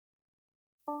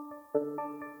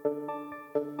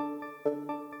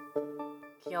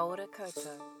Kia ora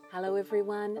koutou. Hello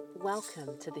everyone,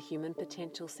 welcome to the Human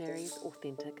Potential series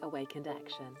Authentic Awakened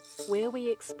Action, where we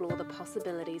explore the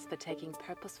possibilities for taking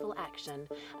purposeful action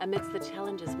amidst the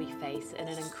challenges we face in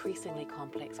an increasingly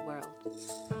complex world.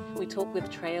 We talk with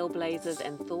trailblazers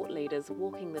and thought leaders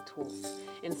walking the talk,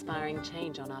 inspiring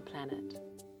change on our planet.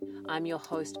 I'm your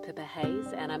host Pippa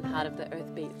Hayes and I'm part of the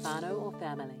Earthbeat whānau or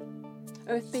family.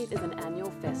 Earthbeat is an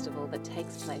annual festival that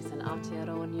takes place in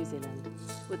Aotearoa, New Zealand,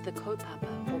 with the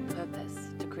Toko-pa or purpose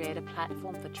to create a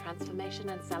platform for transformation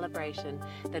and celebration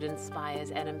that inspires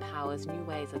and empowers new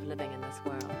ways of living in this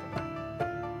world.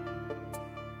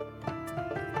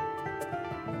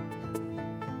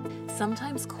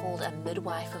 Sometimes called a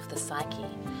midwife of the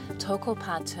psyche,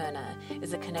 Toko-pa Turner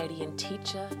is a Canadian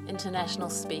teacher, international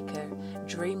speaker,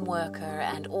 dream worker,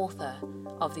 and author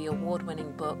of the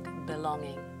award-winning book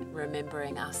Belonging,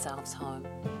 Remembering Ourselves Home.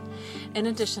 In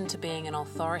addition to being an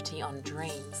authority on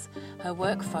dreams, her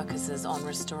work focuses on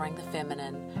restoring the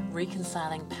feminine,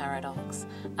 reconciling paradox,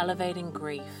 elevating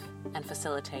grief, and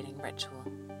facilitating ritual.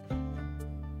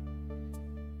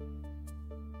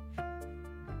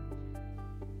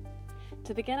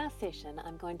 To begin our session,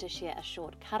 I'm going to share a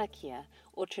short karakia,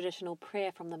 or traditional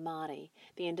prayer from the Māori,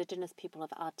 the Indigenous people of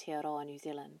Aotearoa, New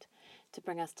Zealand, to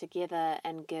bring us together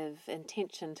and give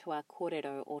intention to our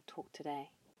kōrero or talk today.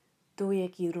 Tue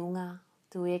ki runga,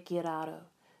 tue ki raro,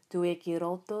 tue ki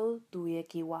roto, tue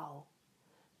ki wao.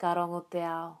 Ka rongo te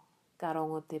ao, ka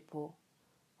rongo te po.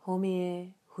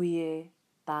 Homie, huie,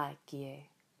 tae ki e.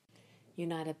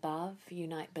 Unite above,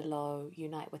 unite below,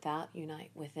 unite without,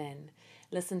 unite within.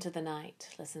 Listen to the night,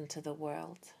 listen to the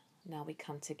world. Now we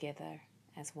come together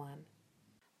as one.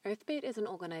 Earthbeat is an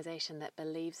organisation that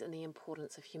believes in the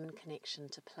importance of human connection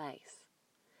to place.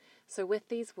 So with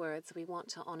these words, we want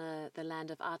to honour the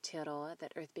land of Aotearoa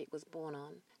that Earthbeat was born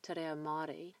on, Te Reo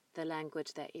Māori, the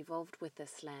language that evolved with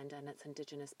this land and its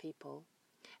Indigenous people,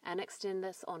 and extend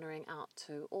this honouring out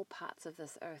to all parts of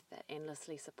this earth that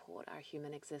endlessly support our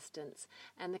human existence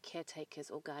and the caretakers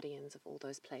or guardians of all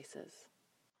those places.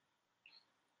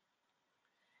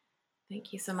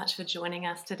 Thank you so much for joining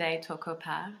us today,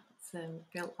 Toko-pa. It's a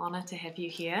real honour to have you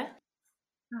here.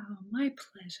 Oh, my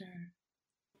pleasure.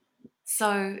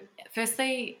 So,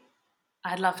 firstly,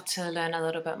 I'd love to learn a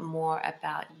little bit more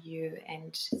about you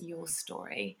and your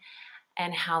story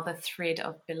and how the thread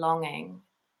of belonging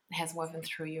has woven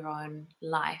through your own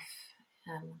life,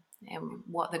 and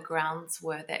what the grounds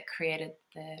were that created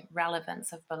the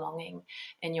relevance of belonging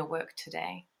in your work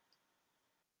today.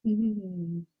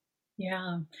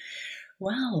 Yeah.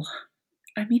 Well,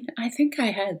 I mean, I think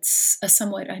I had a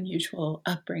somewhat unusual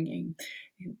upbringing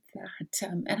in that,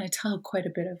 and I tell quite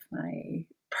a bit of my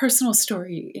personal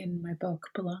story in my book,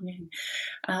 Belonging.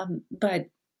 But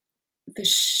the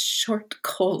short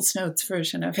Coles Notes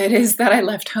version of it is that I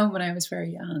left home when I was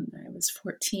very young. I was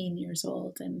 14 years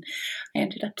old, and I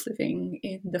ended up living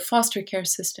in the foster care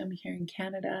system here in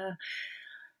Canada.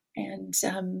 And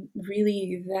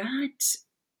really, that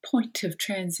point of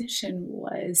transition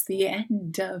was the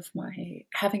end of my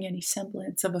having any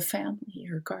semblance of a family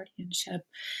or guardianship.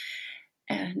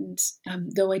 And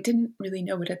though I didn't really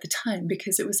know it at the time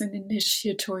because it was an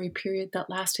initiatory period that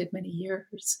lasted many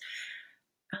years,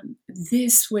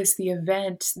 this was the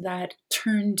event that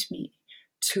turned me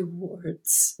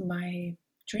towards my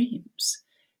dreams,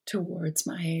 towards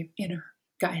my inner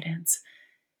guidance,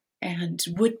 and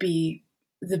would be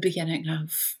the beginning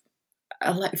of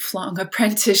a lifelong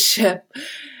apprenticeship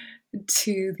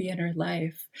to the inner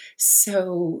life.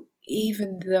 So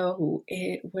even though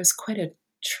it was quite a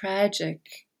tragic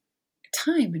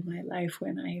time in my life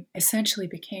when I essentially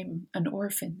became an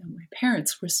orphan, though my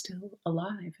parents were still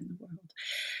alive in the world,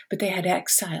 but they had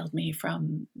exiled me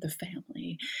from the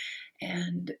family.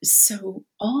 And so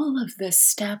all of the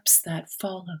steps that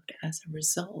followed as a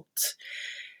result,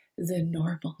 the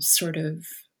normal sort of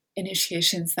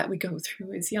initiations that we go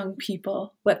through as young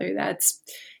people, whether that's,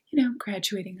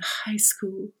 graduating high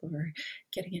school or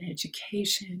getting an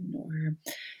education or,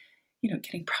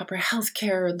 getting proper health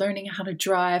care or learning how to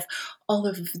drive, all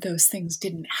of those things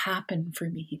didn't happen for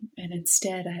me. And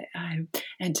instead, I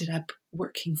ended up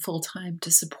working full-time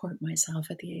to support myself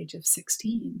at the age of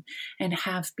 16 and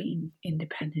have been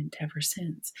independent ever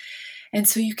since. And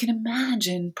so you can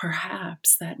imagine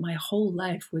perhaps that my whole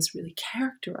life was really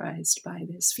characterized by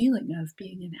this feeling of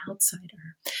being an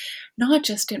outsider, not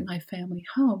just in my family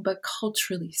home, but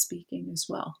culturally speaking as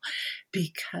well,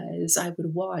 because I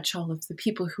would watch all of the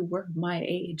people who were my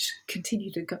age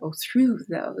continue to go through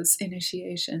those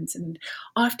initiations and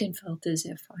often felt as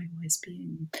if I was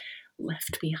being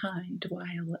left behind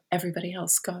while everybody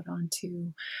else got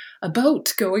onto a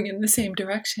boat going in the same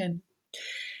direction.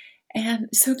 And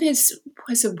so this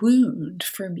was a wound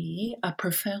for me, a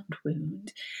profound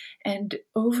wound. And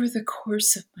over the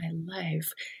course of my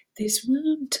life, this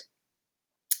wound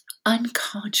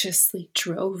unconsciously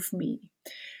drove me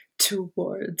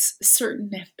towards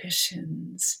certain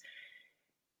ambitions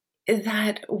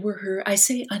that were, I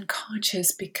say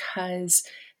unconscious because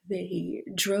they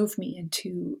drove me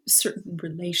into certain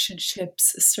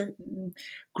relationships, certain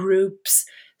groups,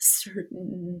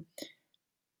 certain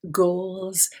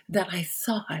goals that I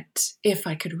thought if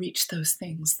I could reach those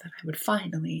things that I would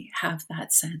finally have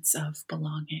that sense of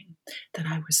belonging that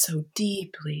I was so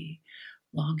deeply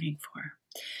longing for.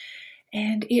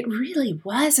 And it really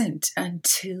wasn't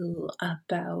until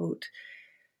about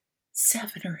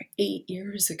 7 or 8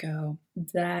 years ago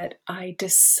that I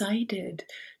decided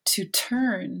to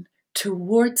turn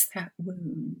towards that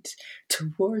wound,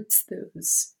 towards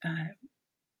those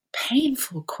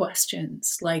painful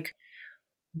questions like,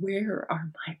 where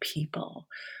are my people?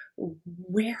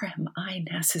 Where am I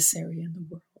necessary in the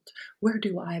world? Where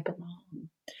do I belong?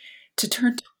 To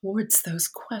turn towards those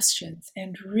questions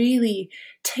and really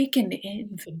take an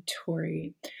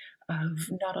inventory of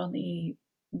not only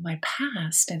my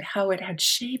past and how it had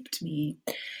shaped me,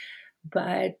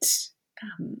 but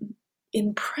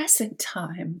in present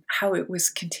time, how it was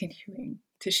continuing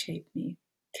to shape me.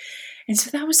 And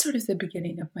so that was sort of the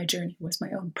beginning of my journey, was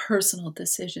my own personal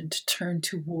decision to turn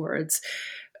towards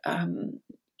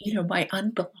my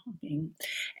unbelonging,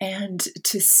 and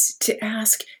to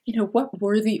ask, what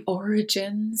were the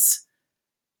origins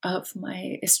of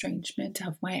my estrangement,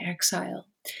 of my exile,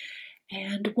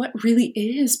 and what really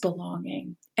is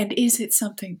belonging, and is it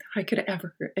something that I could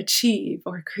ever achieve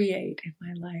or create in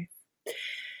my life?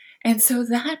 And so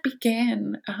that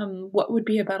began what would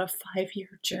be about a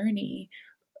 5-year journey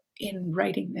in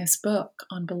writing this book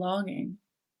on belonging,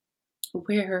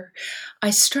 where I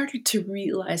started to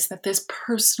realize that this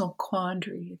personal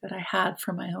quandary that I had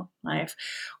for my own life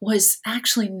was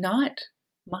actually not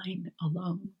mine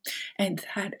alone. And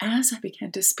that as I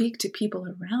began to speak to people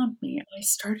around me, I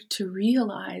started to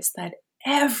realize that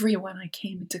everyone I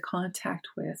came into contact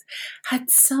with had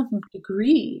some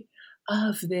degree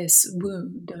of this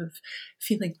wound of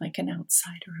feeling like an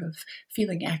outsider, of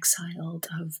feeling exiled,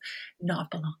 of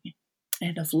not belonging,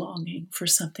 and of longing for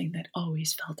something that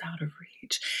always felt out of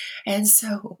reach. And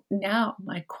so now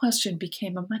my question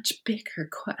became a much bigger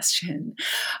question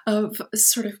of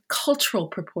sort of cultural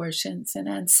proportions and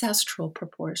ancestral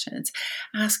proportions,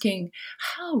 asking,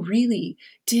 how really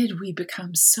did we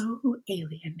become so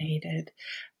alienated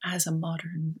as a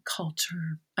modern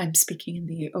culture? I'm speaking in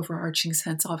the overarching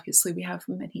sense. Obviously, we have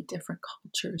many different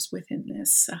cultures within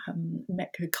this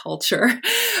mega culture,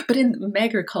 but in the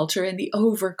mega culture and the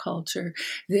over culture,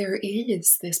 there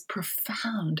is this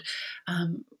profound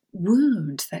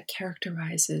wound that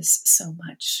characterizes so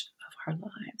much of our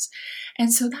lives.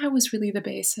 And so that was really the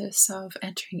basis of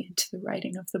entering into the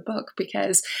writing of the book,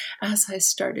 because as I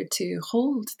started to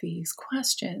hold these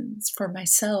questions for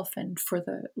myself and for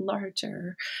the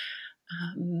larger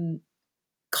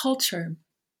culture,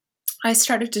 I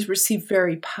started to receive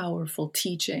very powerful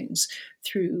teachings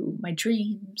through my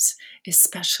dreams,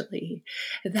 especially,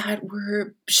 that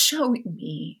were showing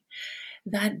me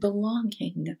that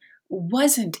belonging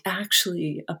wasn't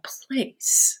actually a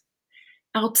place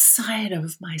outside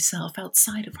of myself,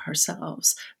 outside of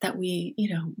ourselves, that we,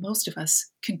 most of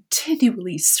us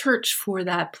continually search for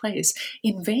that place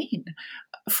in vain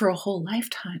for a whole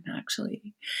lifetime,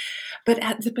 actually. But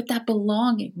that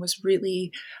belonging was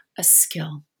really a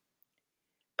skill.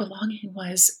 Belonging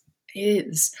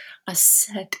is a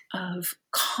set of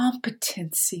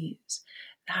competencies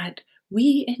that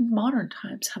we in modern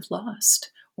times have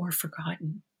lost or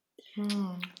forgotten.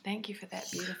 Thank you for that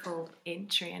beautiful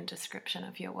entry and description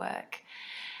of your work.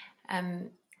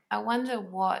 I wonder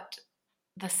what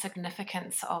the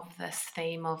significance of this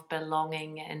theme of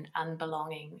belonging and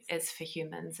unbelonging is for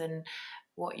humans, and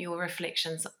what your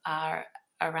reflections are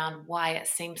around why it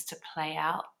seems to play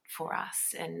out for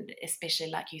us, and especially,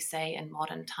 like you say, in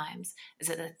modern times. Is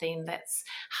it a theme that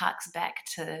harks back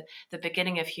to the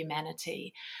beginning of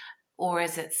humanity, or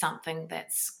is it something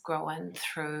that's grown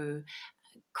through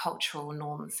cultural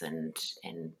norms and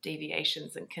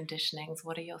deviations and conditionings?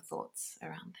 What are your thoughts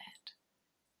around that?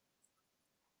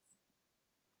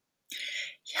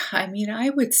 Yeah, I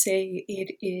would say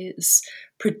it is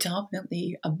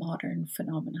predominantly a modern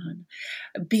phenomenon,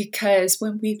 because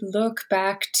when we look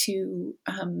back to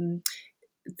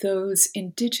those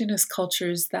indigenous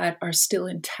cultures that are still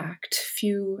intact,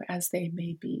 few as they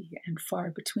may be and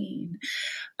far between,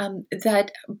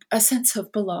 that a sense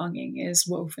of belonging is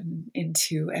woven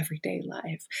into everyday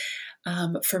life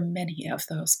for many of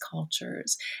those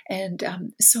cultures. And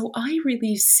so I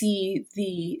really see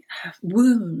the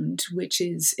wound, which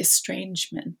is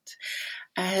estrangement,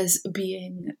 as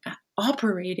being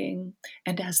operating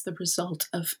and as the result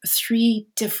of three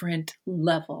different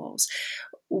levels.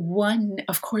 One,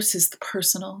 of course, is the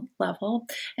personal level.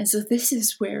 And so this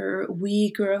is where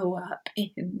we grow up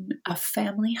in a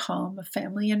family home, a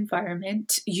family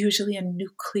environment, usually a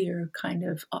nuclear kind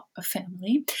of a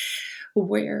family,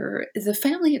 where the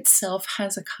family itself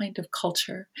has a kind of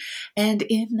culture. And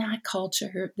in that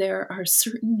culture, there are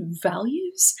certain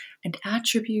values and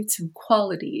attributes and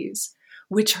qualities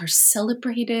which are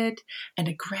celebrated and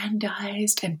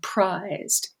aggrandized and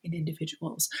prized in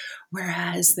individuals.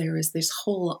 Whereas there is this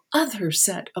whole other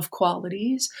set of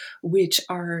qualities which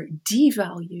are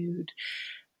devalued,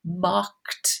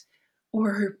 mocked,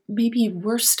 or maybe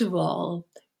worst of all,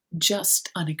 just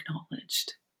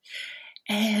unacknowledged.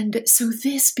 And so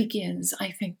this begins,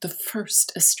 I think, the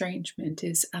first estrangement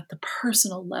is at the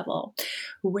personal level,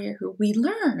 where we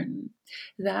learn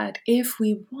that if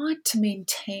we want to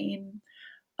maintain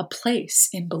a place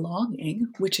in belonging,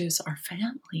 which is our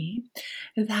family,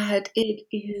 that it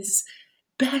is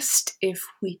best if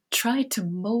we try to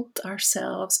mold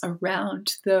ourselves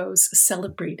around those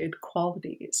celebrated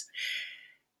qualities.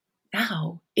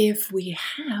 Now, if we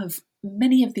have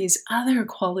many of these other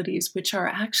qualities which are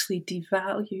actually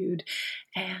devalued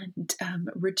and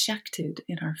rejected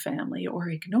in our family or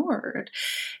ignored,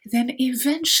 then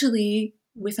eventually,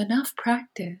 with enough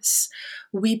practice,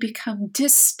 we become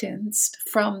distanced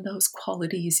from those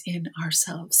qualities in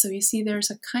ourselves. So you see, there's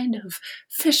a kind of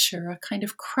fissure, a kind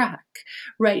of crack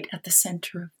right at the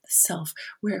center of the self,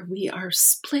 where we are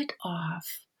split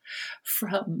off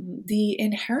from the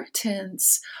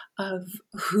inheritance of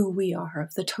who we are,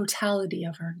 of the totality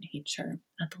of our nature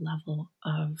at the level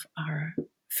of our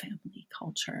family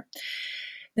culture.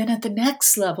 Then at the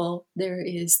next level, there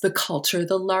is the culture,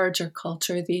 the larger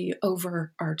culture, the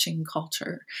overarching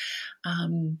culture.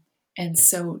 And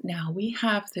so now we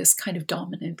have this kind of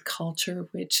dominant culture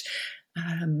which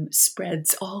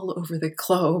spreads all over the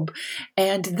globe.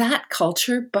 And that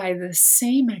culture, by the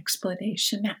same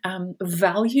explanation,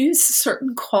 values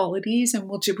certain qualities. And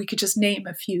we could just name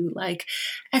a few, like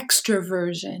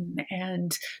extroversion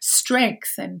and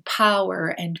strength and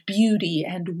power and beauty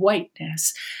and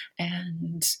whiteness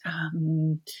and,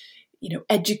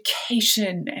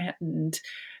 education and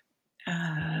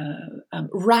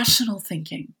rational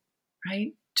thinking,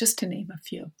 right? Just to name a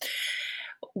few.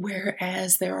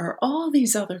 Whereas there are all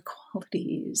these other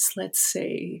qualities, let's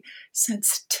say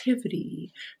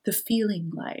sensitivity, the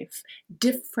feeling life,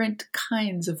 different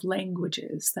kinds of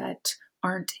languages that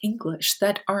aren't English,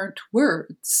 that aren't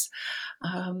words,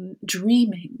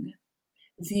 dreaming,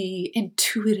 the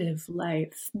intuitive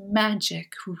life,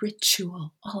 magic,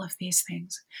 ritual, all of these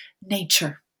things,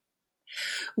 nature,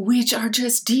 which are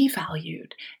just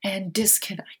devalued and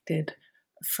disconnected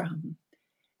from.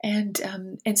 And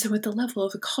so at the level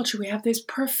of the culture, we have this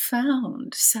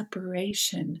profound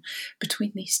separation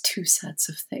between these two sets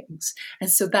of things. And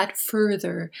so that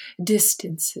further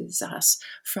distances us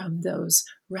from those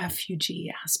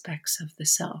refugee aspects of the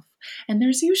self. And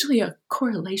there's usually a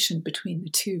correlation between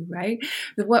the two, right?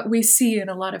 What we see in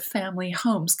a lot of family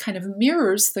homes kind of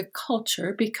mirrors the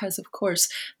culture because, of course,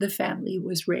 the family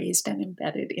was raised and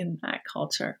embedded in that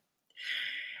culture.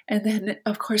 And then,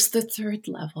 of course, the third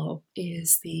level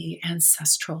is the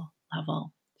ancestral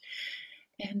level.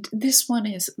 And this one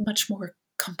is much more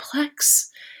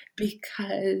complex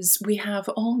because we have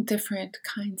all different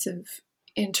kinds of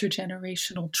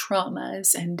intergenerational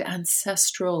traumas and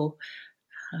ancestral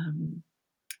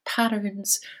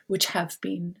patterns which have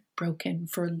been broken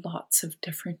for lots of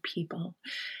different people.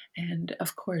 And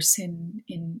of course, in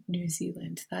New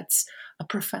Zealand, that's a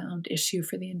profound issue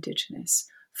for the Indigenous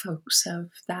folks of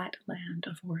that land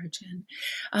of origin.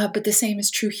 But the same is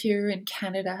true here in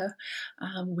Canada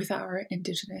with our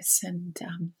Indigenous and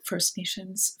First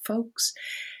Nations folks.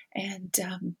 And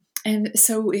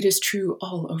so it is true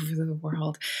all over the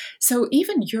world. So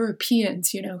even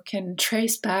Europeans, can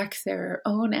trace back their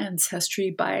own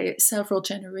ancestry by several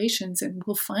generations and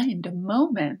will find a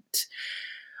moment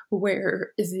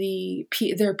where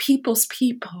their people's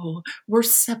people were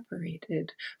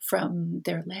separated from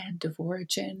their land of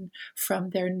origin, from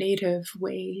their native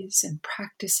ways and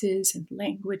practices and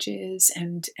languages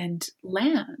and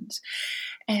land.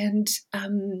 And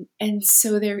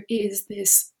so there is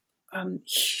this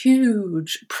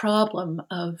huge problem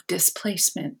of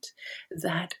displacement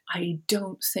that I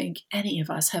don't think any of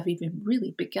us have even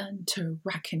really begun to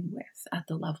reckon with at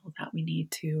the level that we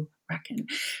need to reckon.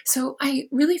 So I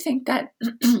really think that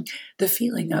the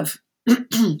feeling of,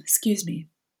 excuse me,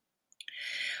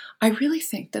 I really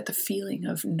think that the feeling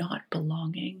of not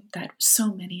belonging that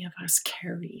so many of us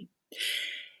carry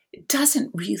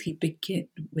doesn't really begin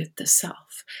with the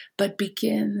self, but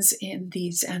begins in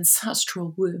these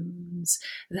ancestral wounds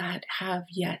that have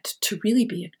yet to really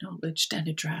be acknowledged and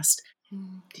addressed,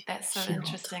 That's so healed.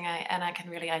 interesting. I can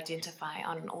really identify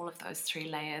on all of those three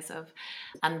layers of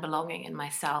unbelonging in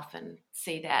myself and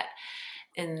see that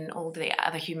in all the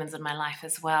other humans in my life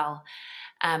as well.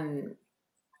 Um,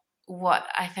 what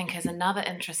I think is another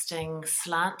interesting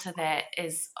slant to that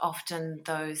is often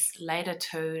those later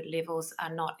two levels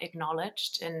are not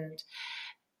acknowledged, and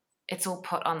it's all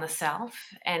put on the self,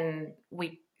 and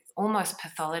we almost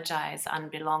pathologize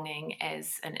unbelonging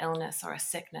as an illness or a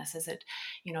sickness. Is it,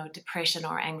 depression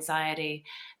or anxiety?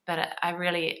 But I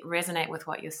really resonate with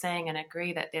what you're saying and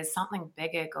agree that there's something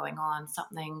bigger going on,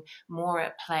 something more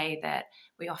at play that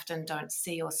we often don't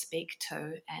see or speak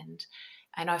to. And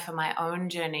I know for my own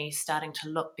journey, starting to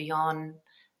look beyond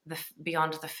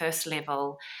the first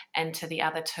level and to the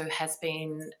other two has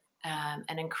been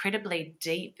an incredibly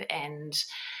deep and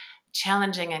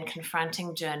challenging and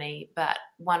confronting journey, but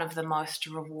one of the most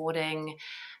rewarding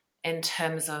in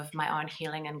terms of my own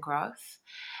healing and growth,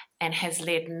 and has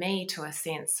led me to a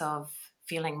sense of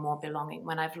feeling more belonging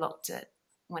when I've looked at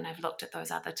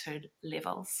those other two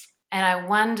levels. And I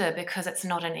wonder, because it's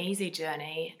not an easy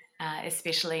journey,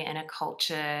 especially in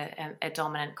a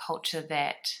dominant culture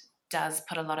that does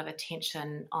put a lot of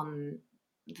attention on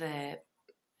the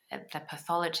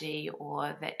pathology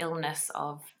or the illness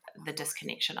of the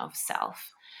disconnection of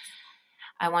self.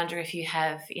 I wonder if you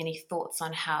have any thoughts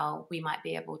on how we might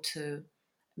be able to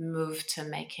move to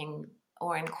making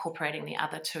or incorporating the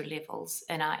other two levels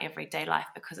in our everyday life,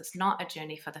 because it's not a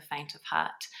journey for the faint of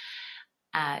heart,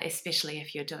 especially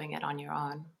if you're doing it on your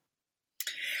own.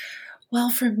 Well,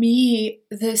 for me,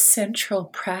 the central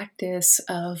practice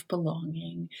of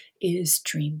belonging is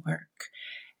dream work.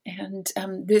 And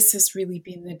this has really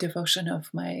been the devotion of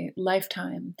my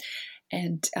lifetime.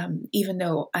 And even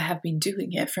though I have been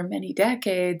doing it for many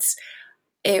decades,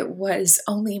 it was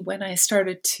only when I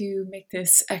started to make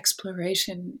this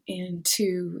exploration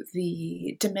into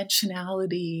the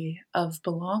dimensionality of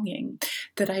belonging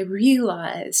that I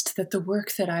realized that the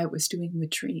work that I was doing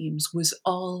with dreams was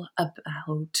all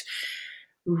about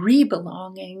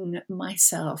rebelonging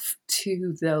myself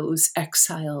to those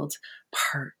exiled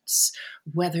parts,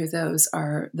 whether those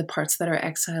are the parts that are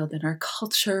exiled in our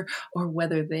culture or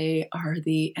whether they are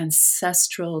the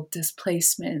ancestral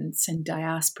displacements and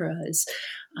diasporas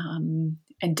and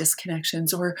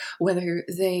disconnections, or whether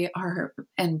they are,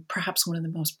 and perhaps one of the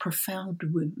most profound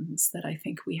wounds that I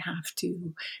think we have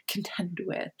to contend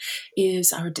with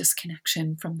is our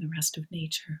disconnection from the rest of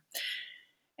nature.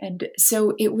 And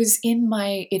so it is in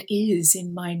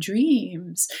my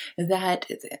dreams that,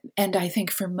 and I think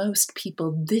for most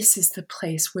people, this is the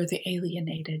place where the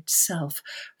alienated self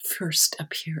first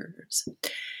appears.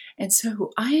 And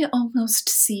so I almost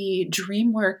see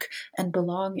dream work and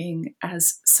belonging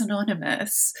as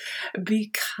synonymous,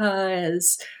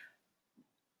 because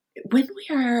when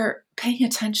we are paying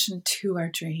attention to our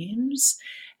dreams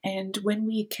and when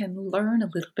we can learn a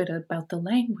little bit about the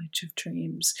language of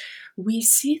dreams, we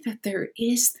see that there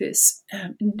is this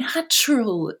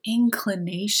natural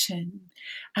inclination,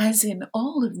 as in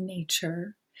all of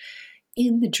nature,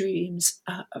 in the dreams,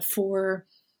 for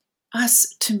us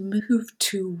to move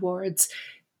towards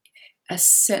a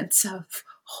sense of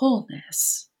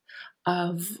wholeness,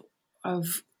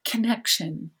 of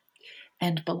connection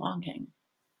and belonging.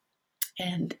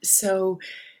 And so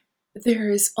there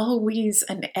is always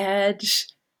an edge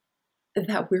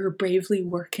that we're bravely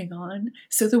working on.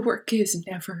 So the work is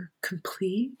never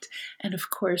complete. And of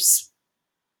course,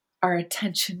 our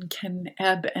attention can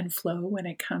ebb and flow when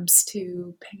it comes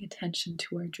to paying attention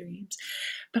to our dreams.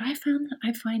 But I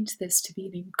find this to be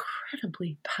an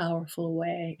incredibly powerful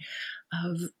way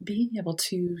of being able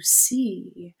to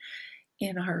see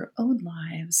in our own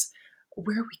lives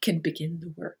where we can begin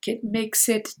the work. It makes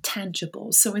it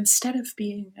tangible. So instead of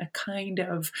being a kind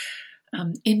of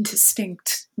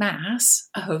indistinct mass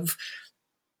of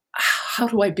how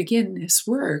do I begin this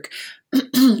work,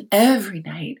 every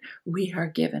night we are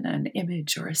given an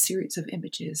image or a series of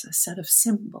images, a set of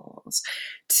symbols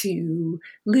to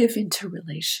live into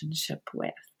relationship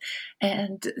with.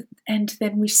 And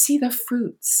then we see the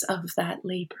fruits of that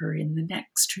labor in the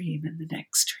next dream and the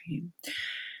next dream.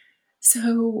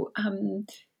 So,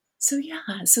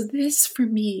 so this for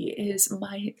me is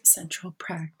my central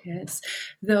practice.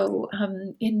 Though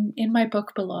in my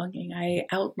book Belonging, I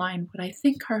outline what I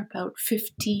think are about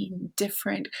 15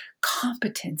 different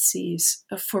competencies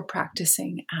for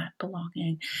practicing at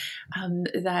belonging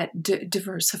that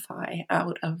diversify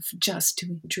out of just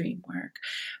doing dream work.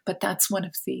 But that's one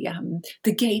of the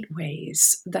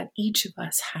gateways that each of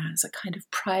us has, a kind of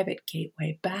private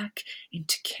gateway back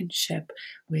into kinship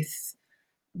with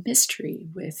mystery,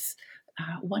 with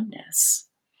oneness.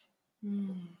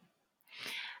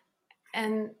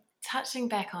 And touching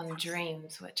back on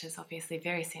dreams, which is obviously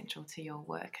very central to your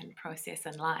work and process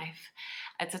in life,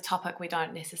 it's a topic we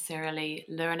don't necessarily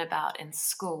learn about in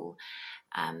school,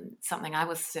 something I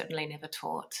was certainly never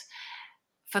taught.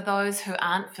 For those who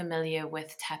aren't familiar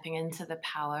with tapping into the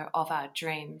power of our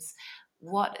dreams,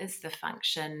 what is the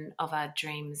function of our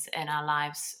dreams in our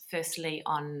lives, firstly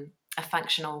on a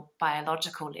functional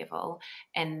biological level,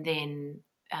 and then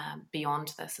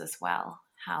beyond this as well?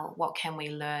 What can we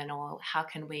learn, or how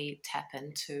can we tap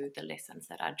into the lessons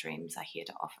that our dreams are here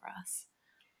to offer us?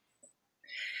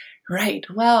 Right.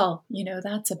 Well,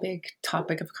 that's a big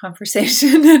topic of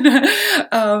conversation,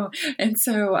 and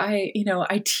so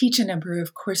I teach a number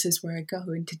of courses where I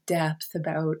go into depth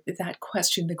about that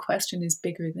question. The question is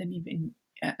bigger than even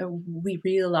we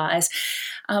realize.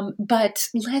 But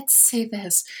let's say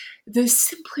this: the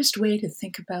simplest way to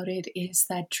think about it is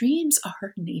that dreams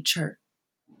are nature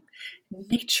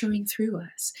naturing through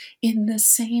us in the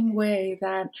same way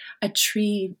that a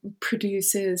tree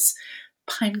produces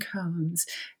pine cones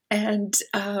and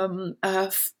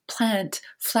plant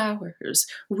flowers.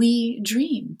 We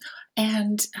dream,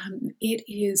 and it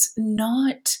is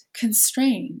not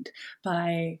constrained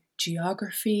by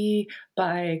geography,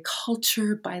 by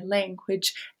culture, by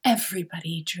language.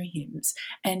 Everybody dreams,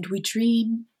 and we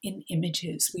dream in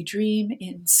images, we dream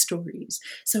in stories.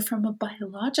 So, from a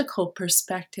biological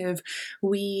perspective,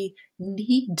 we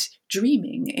need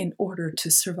dreaming in order to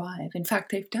survive. In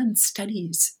fact, they've done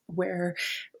studies where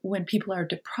when people are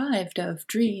deprived of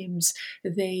dreams,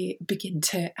 they begin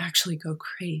to actually go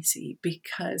crazy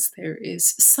because there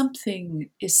is something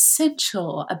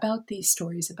essential about these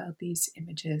stories, about these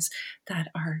images that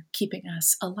are keeping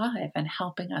us alive and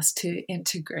helping us to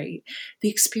integrate the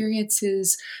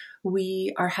experiences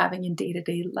we are having in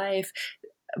day-to-day life,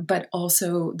 but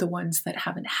also the ones that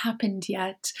haven't happened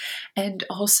yet, and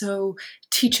also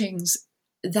teachings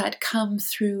that come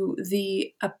through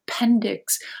the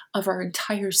appendix of our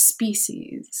entire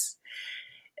species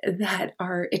that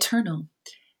are eternal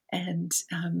and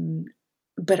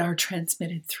but are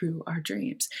transmitted through our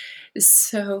dreams.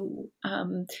 So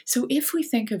if we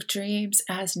think of dreams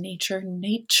as nature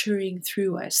naturing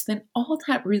through us, then all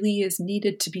that really is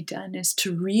needed to be done is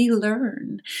to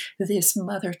relearn this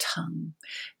mother tongue,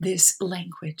 this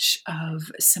language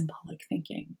of symbolic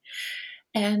thinking.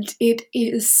 And it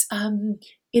is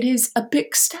a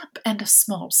big step and a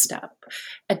small step.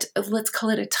 Let's call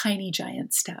it a tiny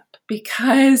giant step,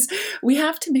 because we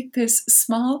have to make this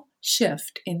small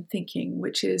shift in thinking,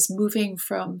 which is moving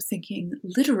from thinking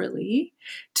literally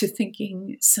to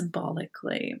thinking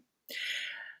symbolically.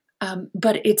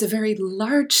 But it's a very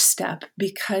large step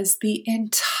because the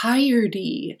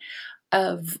entirety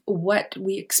of what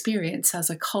we experience as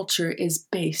a culture is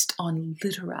based on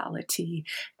literality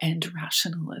and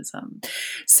rationalism.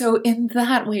 So, in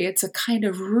that way, it's a kind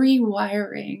of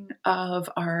rewiring of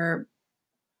our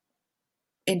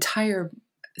entire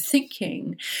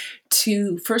thinking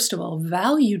to, first of all,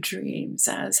 value dreams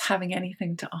as having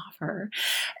anything to offer,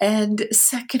 and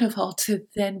second of all, to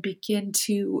then begin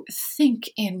to think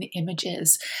in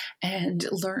images and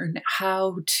learn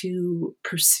how to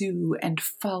pursue and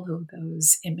follow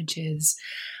those images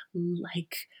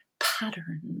like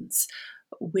patterns,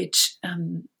 which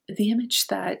the image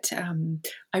that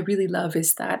I really love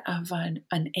is that of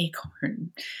an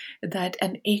acorn, that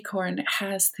an acorn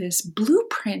has this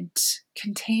blueprint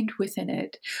contained within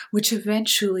it, which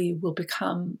eventually will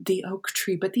become the oak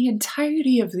tree, but the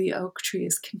entirety of the oak tree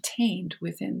is contained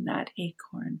within that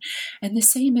acorn. And the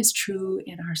same is true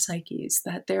in our psyches,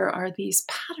 that there are these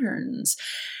patterns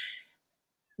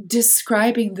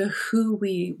describing the who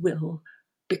we will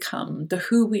become, the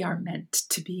who we are meant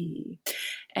to be.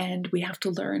 And we have to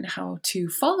learn how to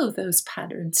follow those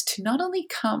patterns to not only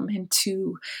come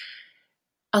into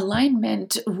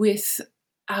alignment with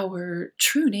our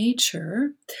true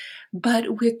nature,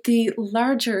 but with the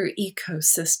larger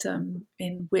ecosystem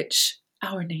in which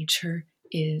our nature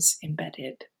is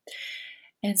embedded.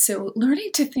 And so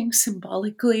learning to think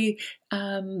symbolically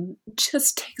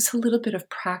just takes a little bit of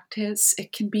practice.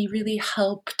 It can be really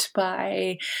helped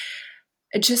by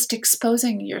just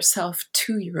exposing yourself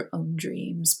to your own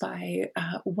dreams by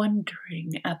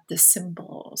wondering at the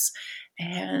symbols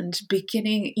and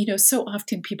beginning, so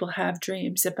often people have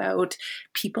dreams about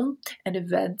people and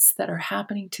events that are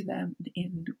happening to them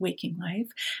in waking life.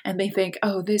 And they think,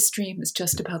 oh, this dream is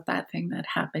just about that thing that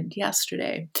happened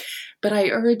yesterday. But I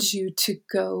urge you to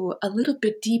go a little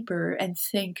bit deeper and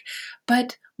think,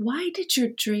 but why did your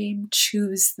dream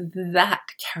choose that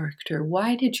character?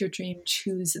 Why did your dream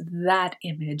choose that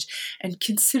image? And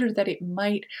consider that it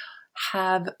might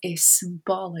have a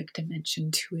symbolic dimension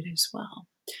to it as well.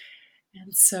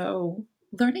 And so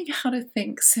learning how to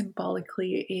think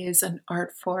symbolically is an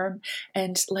art form.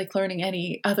 And like learning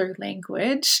any other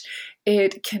language,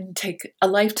 it can take a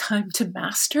lifetime to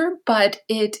master, but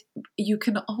you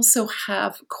can also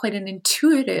have quite an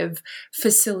intuitive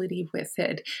facility with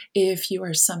it if you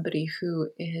are somebody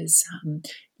who is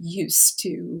used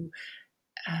to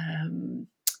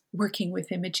working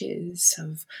with images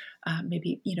of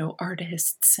maybe,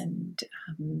 artists and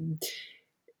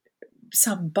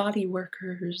some body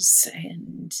workers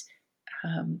and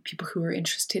people who are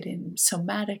interested in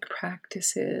somatic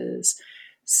practices.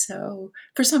 So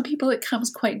for some people, it comes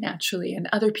quite naturally, and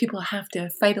other people have to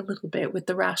fight a little bit with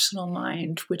the rational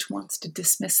mind, which wants to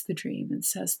dismiss the dream and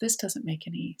says, this doesn't make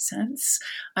any sense.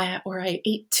 Or I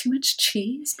ate too much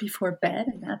cheese before bed,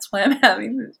 and that's why I'm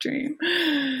having this dream.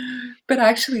 But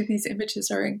actually, these images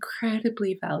are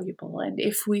incredibly valuable. And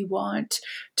if we want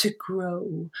to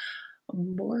grow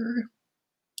more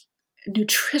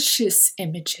nutritious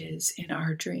images in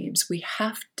our dreams, we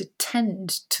have to tend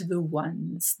to the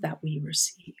ones that we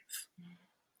receive.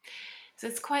 So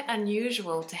it's quite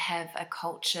unusual to have a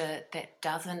culture that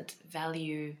doesn't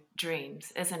value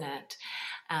dreams, isn't it?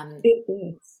 It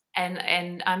is.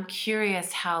 And I'm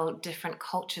curious how different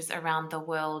cultures around the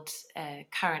world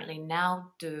currently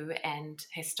now do and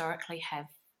historically have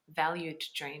valued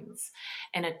dreams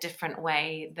in a different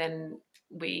way than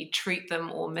we treat them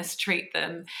or mistreat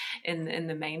them in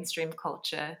the mainstream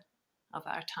culture of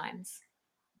our times.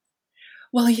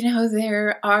 Well,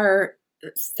 there are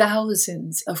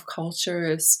thousands of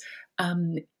cultures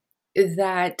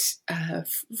that,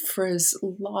 for as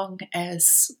long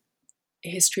as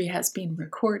history has been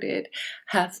recorded,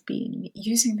 have been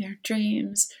using their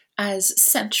dreams as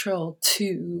central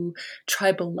to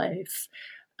tribal life.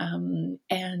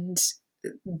 And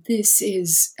this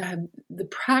is, the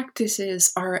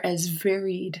practices are as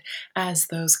varied as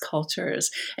those cultures.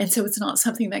 And so it's not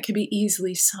something that can be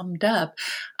easily summed up.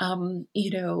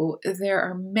 There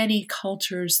are many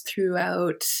cultures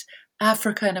throughout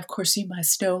Africa, and of course, you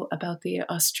must know about the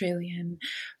Australian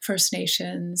First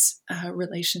Nations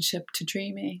relationship to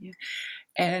dreaming.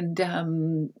 And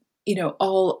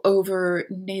all over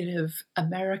Native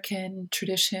American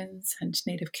traditions and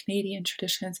Native Canadian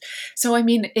traditions. So,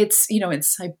 it's, in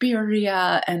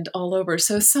Siberia and all over.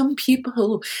 So some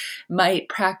people might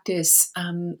practice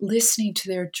listening to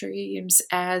their dreams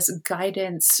as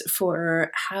guidance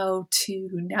for how to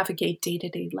navigate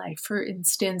day-to-day life. For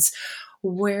instance,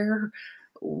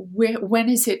 when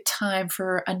is it time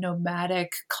for a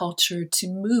nomadic culture to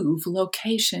move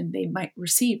location? They might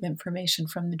receive information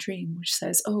from the dream which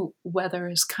says, oh, weather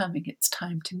is coming, it's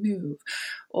time to move.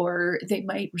 Or they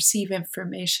might receive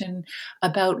information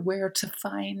about where to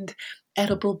find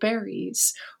edible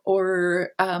berries,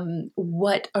 or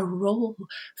what a role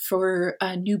for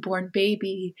a newborn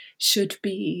baby should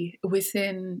be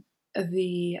within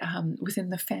the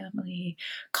family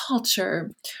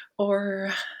culture,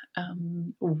 or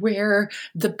where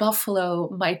the buffalo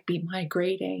might be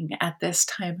migrating at this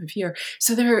time of year.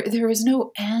 So there is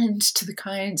no end to the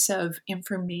kinds of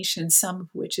information, some of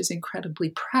which is incredibly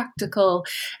practical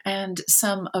and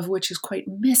some of which is quite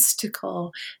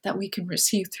mystical, that we can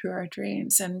receive through our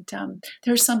dreams. And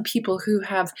there are some people who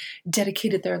have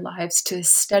dedicated their lives to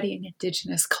studying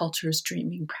Indigenous cultures'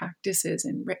 dreaming practices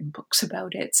and written books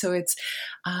about it. So it's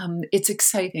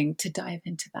exciting to dive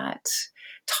into that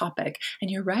topic. And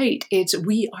you're right,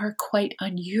 we are quite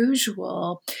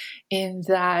unusual in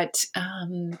that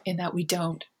we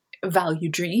don't value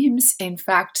dreams. In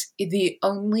fact, the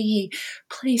only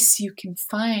place you can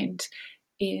find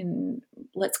in,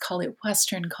 let's call it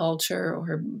Western culture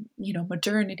or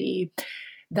modernity,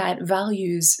 that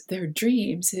values their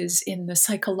dreams is in the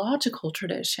psychological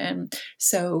tradition.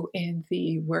 So in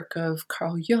the work of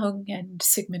Carl Jung and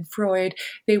Sigmund Freud,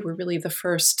 they were really the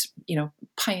first,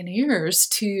 pioneers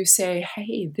to say,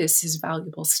 hey, this is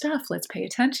valuable stuff. Let's pay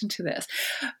attention to this.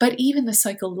 But even the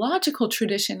psychological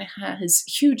tradition has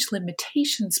huge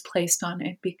limitations placed on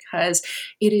it because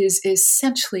it is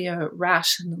essentially a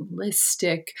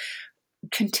rationalistic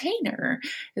container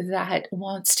that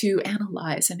wants to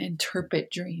analyze and interpret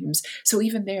dreams. So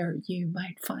even there, you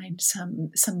might find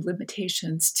some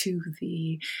limitations to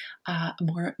the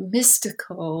more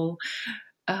mystical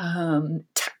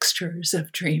textures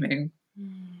of dreaming.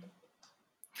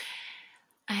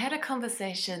 I had a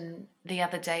conversation the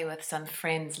other day with some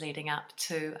friends leading up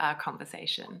to our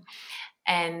conversation,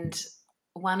 and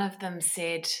one of them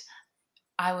said,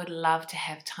 I would love to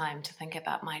have time to think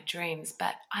about my dreams,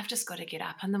 but I've just got to get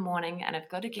up in the morning and I've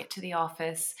got to get to the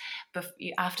office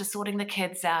after sorting the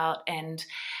kids out. And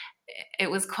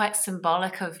it was quite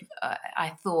symbolic of,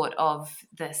 I thought, of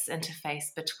this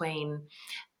interface between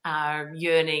our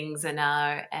yearnings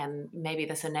and maybe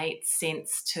this innate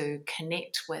sense to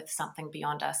connect with something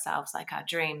beyond ourselves, like our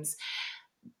dreams,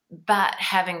 but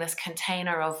having this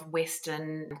container of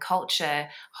Western culture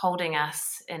holding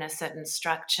us in a certain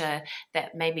structure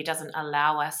that maybe doesn't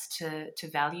allow us to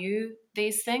value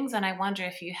these things. And I wonder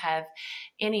if you have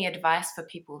any advice for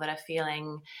people that are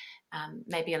feeling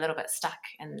maybe a little bit stuck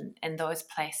in those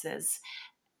places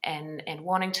and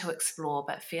wanting to explore,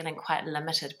 but feeling quite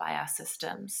limited by our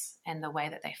systems and the way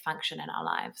that they function in our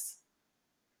lives.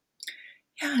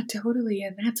 Yeah, totally.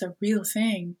 And that's a real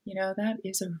thing. That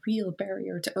is a real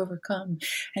barrier to overcome.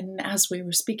 And as we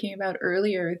were speaking about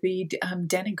earlier, the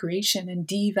denigration and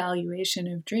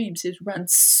devaluation of dreams is run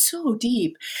so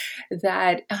deep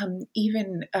that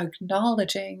even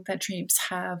acknowledging that dreams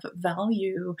have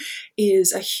value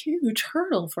is a huge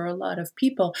hurdle for a lot of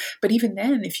people. But even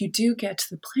then, if you do get to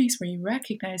the place where you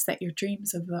recognize that your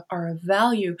dreams are of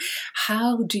value,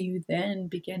 how do you then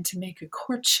begin to make a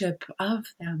courtship of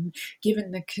them,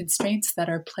 given the constraints that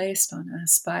are placed on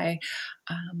us by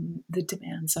the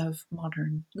demands of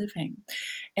modern living?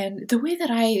 And the way that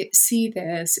I see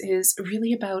this is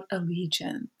really about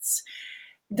allegiance.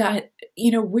 That,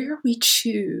 where we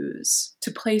choose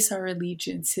to place our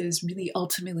allegiances really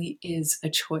ultimately is a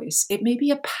choice. It may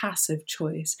be a passive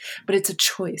choice, but it's a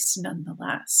choice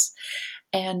nonetheless.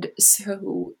 And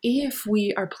so if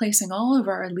we are placing all of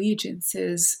our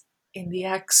allegiances in the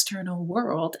external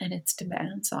world and its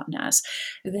demands on us,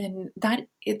 then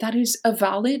that is a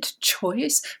valid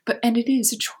choice, and it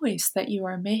is a choice that you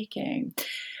are making.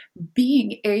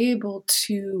 Being able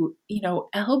to,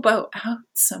 elbow out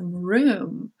some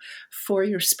room for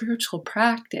your spiritual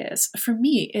practice, for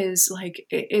me, is like,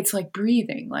 it's like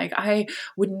breathing. Like, I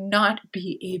would not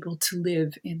be able to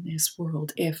live in this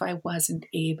world if I wasn't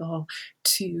able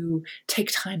to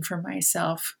take time for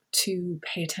myself, to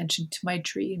pay attention to my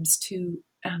dreams, to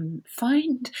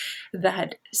find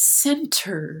that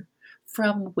center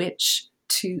from which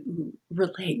to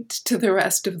relate to the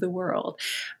rest of the world.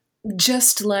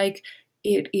 Just like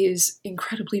it is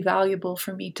incredibly valuable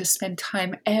for me to spend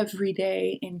time every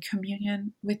day in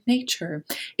communion with nature,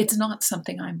 it's not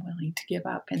something I'm willing to give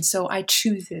up. And so I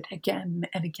choose it again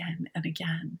and again and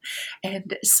again.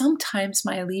 And sometimes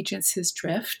my allegiances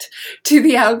drift to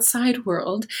the outside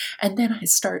world, and then I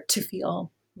start to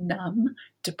feel numb,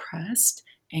 depressed,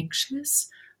 anxious,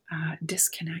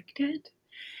 disconnected.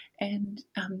 And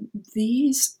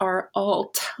these are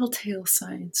all telltale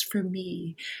signs for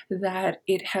me that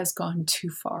it has gone too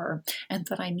far, and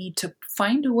that I need to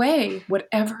find a way,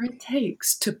 whatever it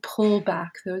takes, to pull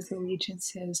back those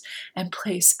allegiances and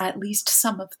place at least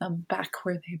some of them back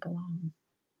where they belong.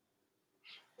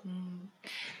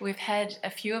 We've had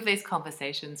a few of these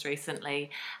conversations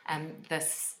recently, and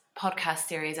this podcast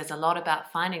series is a lot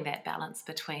about finding that balance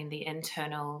between the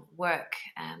internal work,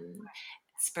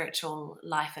 spiritual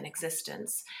life and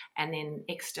existence, and then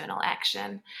external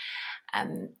action.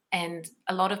 And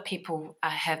a lot of people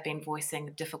have been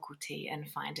voicing difficulty in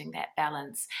finding that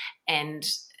balance, and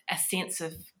a sense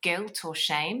of guilt or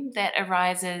shame that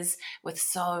arises with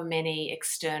so many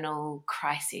external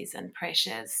crises and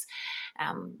pressures,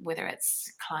 whether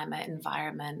it's climate,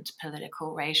 environment,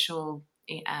 political, racial,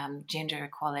 gender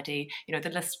equality, the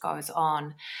list goes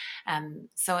on.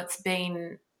 So it's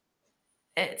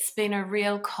been a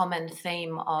real common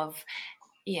theme of,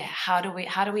 how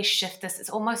do we shift this? It's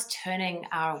almost turning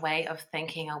our way of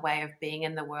thinking, our way of being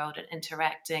in the world and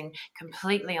interacting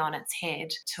completely on its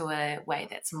head to a way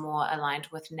that's more aligned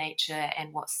with nature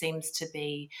and what seems to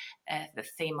be the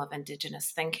theme of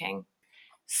Indigenous thinking.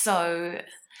 So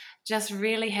just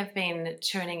really have been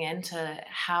tuning into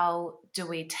how do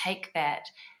we take that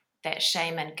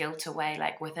shame and guilt away,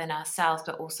 like within ourselves,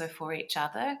 but also for each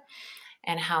other,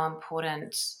 and how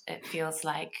important it feels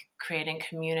like creating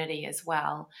community as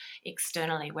well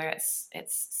externally, where it's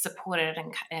supported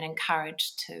and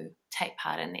encouraged to take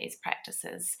part in these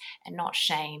practices and not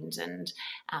shamed and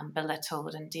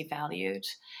belittled and devalued.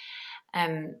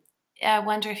 Um, I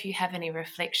wonder if you have any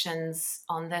reflections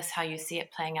on this, how you see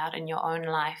it playing out in your own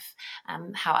life,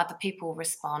 how other people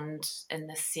respond in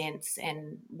this sense,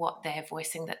 and what they're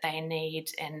voicing that they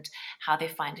need, and how they're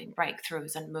finding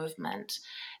breakthroughs and movement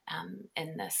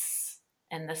in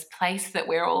this place that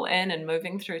we're all in and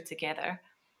moving through together.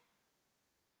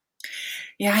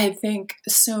 Yeah, I think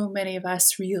so many of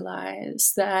us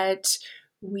realize that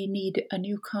we need a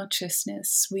new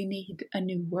consciousness, we need a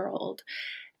new world,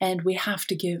 and we have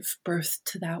to give birth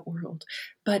to that world.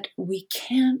 But we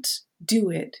can't do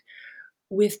it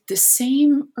with the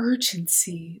same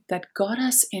urgency that got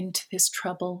us into this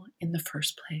trouble in the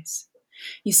first place.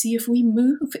 You see, if we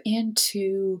move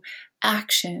into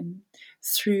action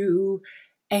through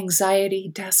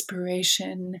anxiety,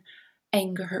 desperation,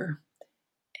 anger,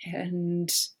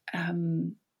 and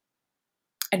um,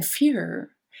 and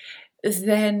fear,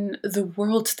 then the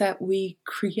world that we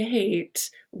create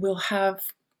will have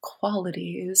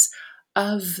qualities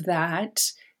of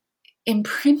that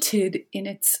imprinted in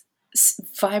its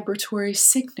vibratory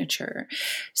signature.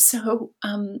 So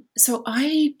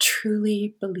I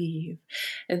truly believe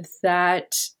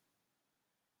that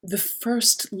the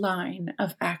first line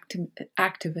of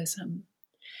activism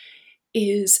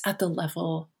is at the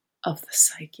level of the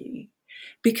psyche.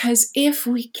 Because if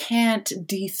we can't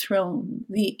dethrone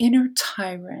the inner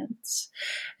tyrants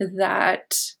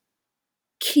that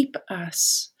keep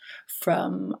us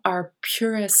from our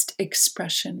purest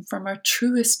expression, from our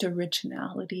truest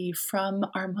originality, from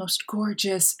our most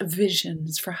gorgeous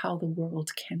visions for how the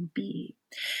world can be,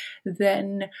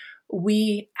 then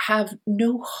we have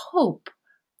no hope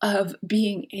of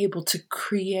being able to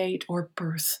create or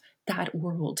birth that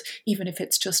world, even if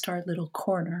it's just our little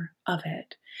corner of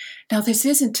it. Now, this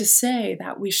isn't to say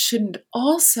that we shouldn't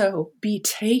also be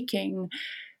taking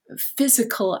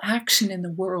physical action in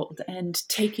the world and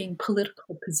taking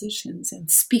political positions and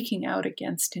speaking out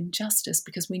against injustice,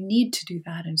 because we need to do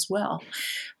that as well.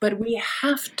 But we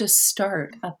have to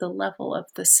start at the level of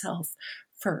the self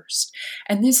first.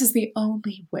 And this is the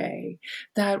only way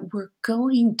that we're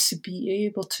going to be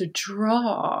able to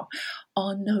draw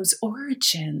on those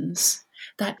origins,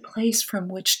 that place from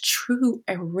which true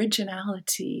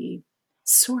originality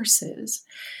sources,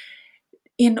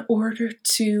 in order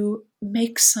to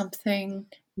make something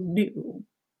new.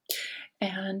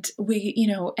 And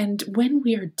and when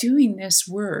we are doing this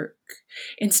work,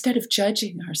 instead of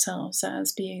judging ourselves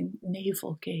as being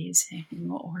navel gazing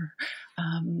or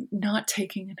not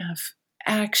taking enough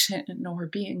action or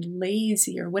being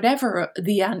lazy or whatever,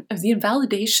 the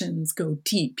invalidations go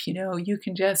deep. You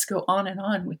can just go on and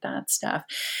on with that stuff.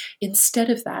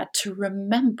 Instead of that, to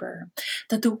remember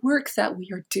that the work that we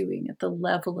are doing at the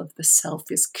level of the self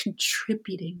is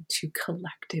contributing to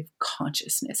collective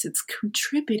consciousness. It's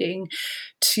contributing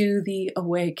to the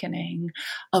awakening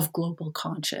of global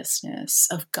consciousness,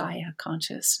 of Gaia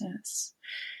consciousness.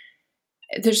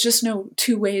 There's just no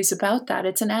two ways about that.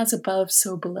 It's an as above,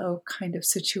 so below kind of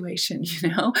situation,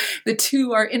 The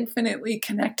two are infinitely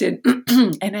connected.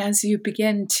 And as you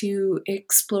begin to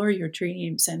explore your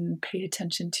dreams and pay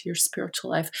attention to your spiritual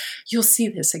life, you'll see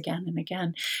this again and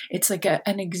again. It's like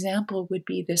an example would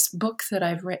be this book that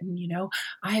I've written.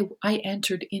 I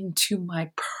entered into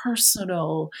my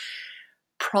personal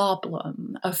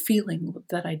problem of feeling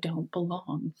that I don't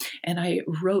belong. And I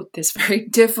wrote this very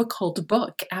difficult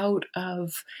book out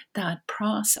of that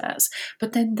process.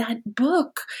 But then that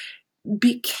book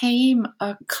became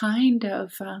a kind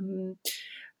of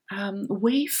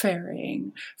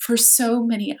wayfaring for so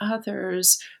many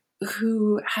others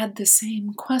who had the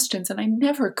same questions. And I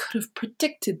never could have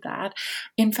predicted that.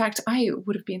 In fact, I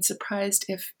would have been surprised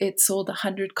if it sold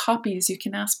 100 copies. You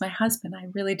can ask my husband. I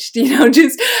really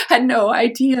just had no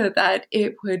idea that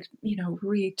it would,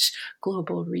 reach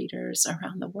global readers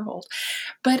around the world.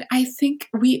 But I think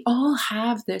we all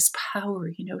have this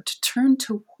power, to turn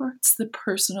towards the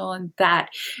personal, and that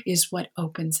is what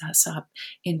opens us up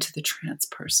into the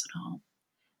transpersonal.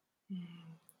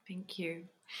 Thank you.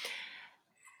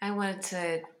 I wanted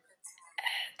to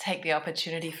take the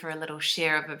opportunity for a little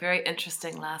share of a very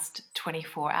interesting last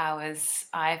 24 hours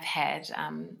I've had.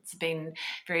 It's been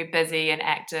very busy and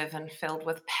active and filled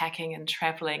with packing and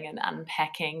traveling and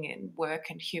unpacking and work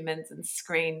and humans and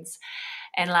screens.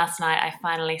 And last night I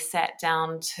finally sat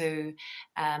down to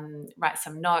write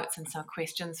some notes and some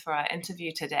questions for our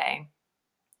interview today.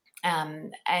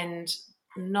 And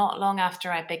not long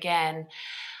after I began,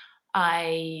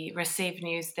 I received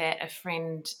news that a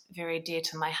friend very dear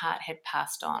to my heart had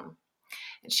passed on.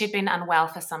 She'd been unwell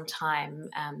for some time,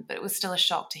 but it was still a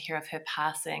shock to hear of her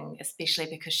passing, especially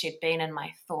because she'd been in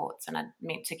my thoughts and I'd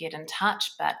meant to get in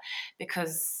touch, but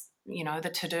because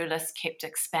the to-do list kept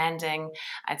expanding.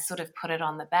 I'd sort of put it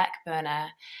on the back burner.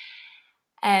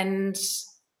 And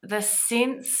the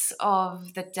sense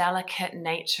of the delicate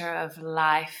nature of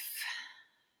life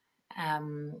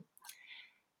and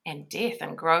death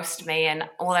engrossed me, and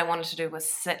all I wanted to do was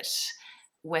sit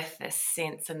with this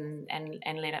sense and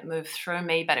let it move through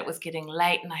me. But it was getting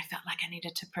late, and I felt like I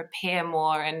needed to prepare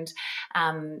more and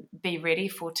be ready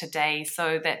for today,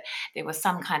 so that there was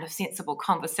some kind of sensible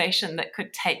conversation that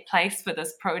could take place for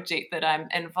this project that I'm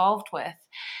involved with.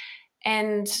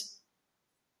 And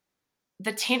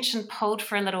the tension pulled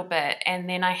for a little bit, and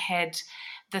then I had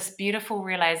this beautiful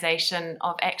realization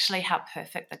of actually how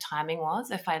perfect the timing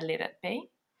was if I let it be.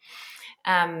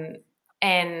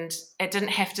 And it didn't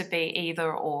have to be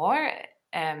either or.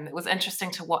 It was interesting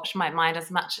to watch my mind,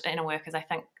 as much inner work as I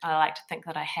like to think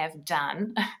that I have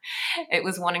done. It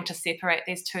was wanting to separate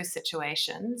these two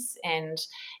situations and,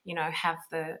 have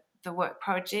the work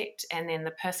project and then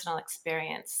the personal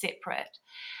experience separate.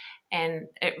 And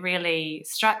it really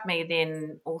struck me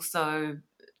then also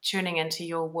tuning into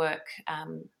your work,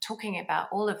 talking about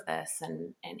all of this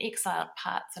and exiled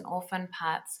parts and orphan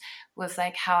parts, was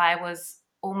like how I was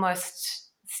almost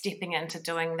stepping into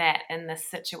doing that in this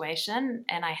situation.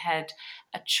 And I had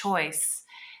a choice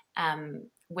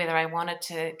whether I wanted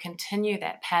to continue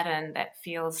that pattern that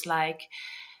feels like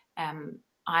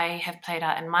I have played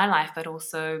out in my life, but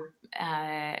also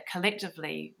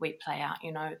collectively we play out,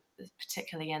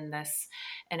 particularly in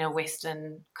a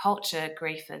Western culture,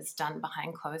 grief is done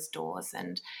behind closed doors,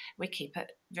 and we keep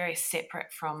it very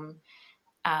separate from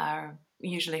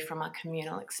usually from our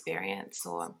communal experience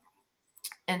or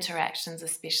interactions,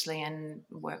 especially in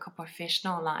work or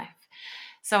professional life.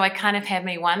 So I kind of had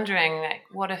me wondering, like,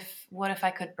 what if I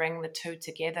could bring the two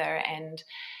together and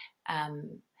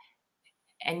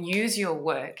use your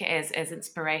work as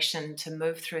inspiration to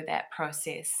move through that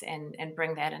process and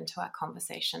bring that into our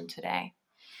conversation today.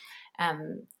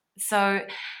 So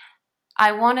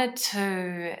I wanted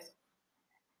to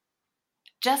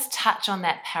just touch on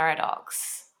that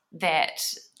paradox that,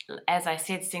 as I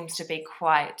said, seems to be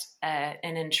quite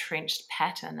an entrenched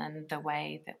pattern in the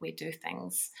way that we do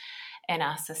things in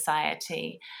our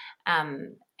society,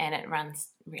 and it runs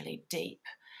really deep.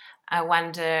 I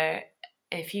wonder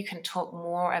if you can talk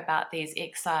more about these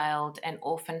exiled and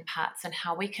orphan parts and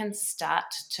how we can start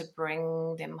to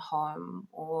bring them home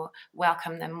or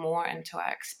welcome them more into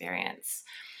our experience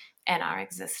and our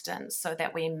existence, so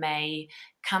that we may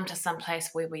come to some place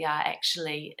where we are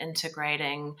actually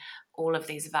integrating all of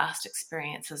these vast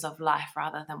experiences of life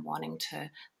rather than wanting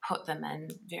to put them in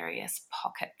various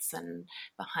pockets and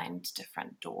behind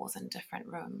different doors and different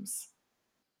rooms.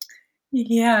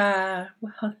 Yeah,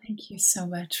 well, thank you so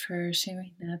much for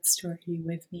sharing that story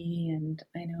with me. And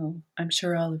I'm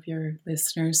sure all of your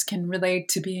listeners can relate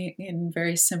to being in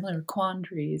very similar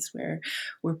quandaries where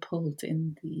we're pulled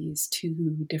in these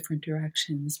two different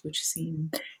directions, which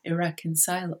seem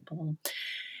irreconcilable.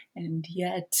 And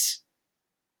yet,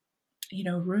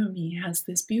 Rumi has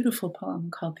this beautiful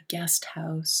poem called The Guest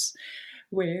House,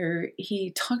 where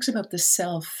he talks about the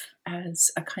self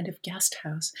as a kind of guest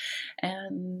house,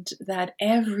 and that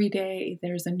every day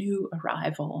there's a new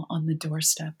arrival on the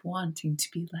doorstep wanting to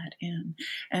be let in.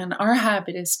 And our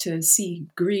habit is to see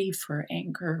grief or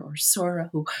anger or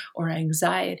sorrow or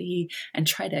anxiety and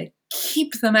try to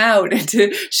keep them out and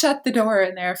to shut the door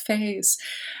in their face.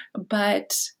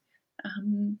 But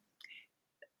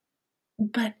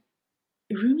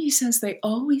Rumi says they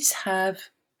always have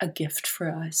a gift for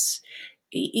us.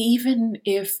 Even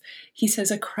if, he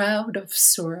says, a crowd of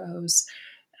sorrows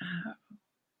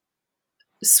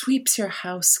sweeps your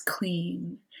house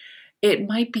clean, it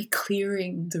might be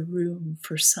clearing the room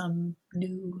for some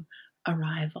new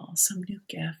arrival, some new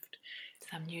gift.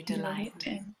 Some new delight.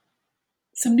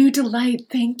 Some new delight,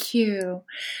 thank you.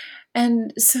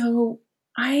 And so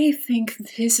I think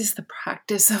this is the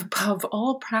practice above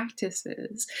all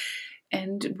practices.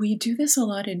 And we do this a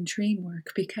lot in dream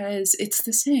work because it's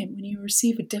the same. When you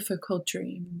receive a difficult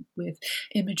dream with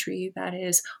imagery that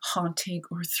is haunting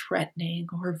or threatening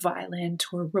or violent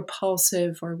or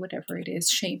repulsive or whatever it is,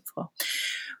 shameful,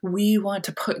 we want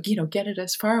to get it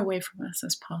as far away from us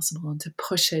as possible and to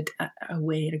push it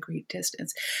away at a great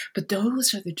distance. But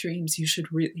those are the dreams you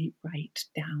should really write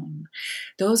down.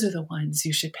 Those are the ones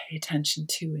you should pay attention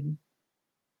to and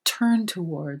turn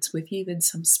towards with even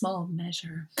some small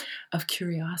measure of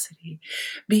curiosity,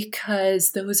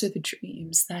 because those are the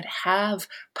dreams that have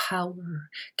power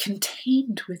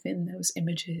contained within those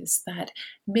images that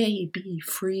may be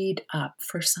freed up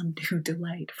for some new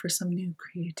delight, for some new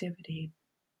creativity.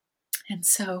 And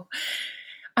so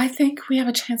I think we have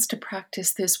a chance to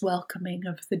practice this welcoming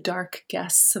of the dark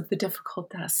guests, of the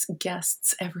difficult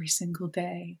guests every single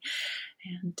day.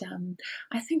 And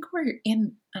I think we're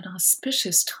in an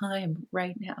auspicious time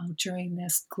right now during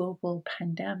this global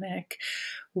pandemic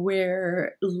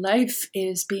where life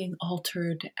is being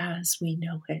altered as we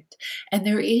know it. And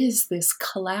there is this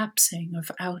collapsing of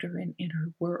outer and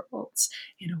inner worlds.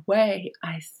 In a way,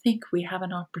 I think we have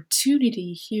an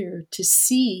opportunity here to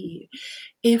see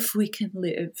if we can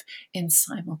live in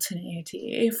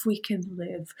simultaneity, if we can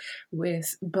live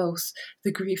with both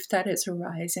the grief that is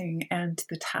arising and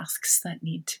the tasks that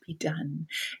need to be done,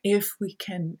 if we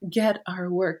can get our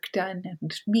work done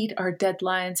and meet our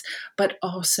deadlines, but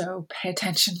also pay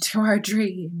attention to our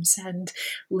dreams and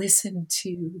listen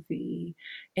to the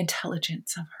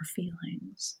intelligence of our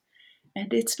feelings.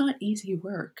 And it's not easy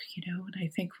work, and I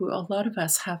think a lot of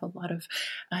us have a lot of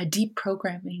deep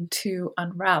programming to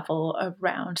unravel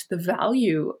around the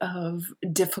value of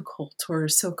difficult or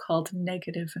so-called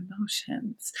negative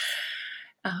emotions.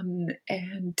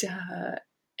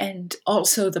 And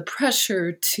also the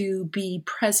pressure to be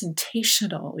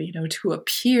presentational, to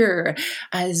appear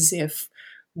as if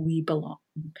we belong,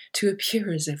 to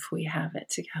appear as if we have it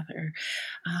together.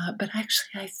 But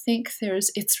actually, I think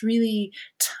it's really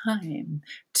time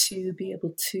to be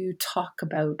able to talk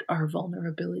about our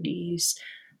vulnerabilities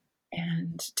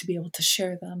and to be able to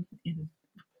share them in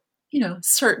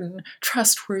certain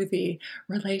trustworthy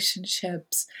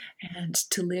relationships, and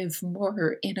to live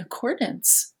more in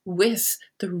accordance with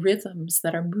the rhythms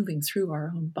that are moving through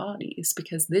our own bodies,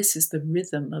 because this is the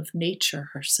rhythm of nature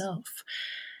herself.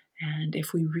 And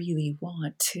if we really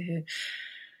want to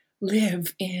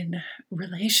live in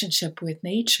relationship with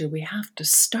nature, we have to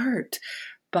start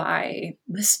by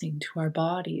listening to our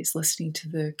bodies, listening to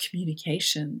the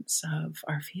communications of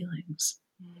our feelings.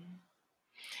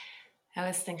 I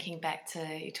was thinking back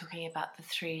to you talking about the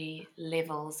 3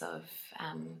 levels of,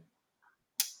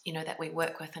 that we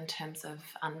work with in terms of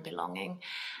unbelonging.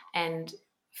 And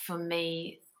for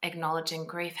me, acknowledging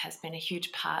grief has been a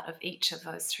huge part of each of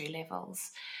those 3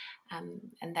 levels.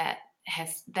 And that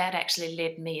actually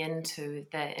led me into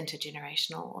the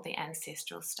intergenerational or the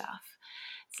ancestral stuff.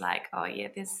 It's like, oh yeah,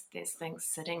 there's things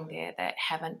sitting there that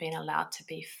haven't been allowed to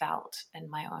be felt in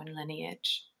my own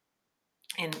lineage.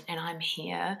 And I'm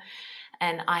here,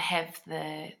 and I have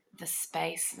the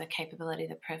space, the capability,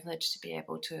 the privilege to be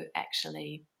able to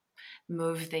actually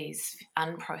move these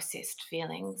unprocessed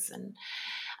feelings and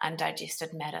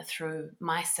undigested matter through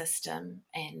my system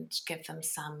and give them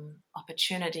some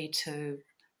opportunity to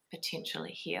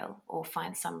potentially heal or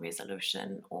find some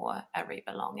resolution or a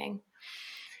rebelonging.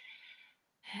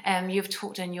 You've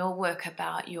talked in your work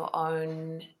about your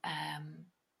own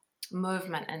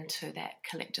movement into that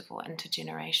collective or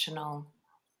intergenerational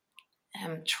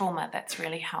trauma that's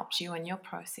really helped you in your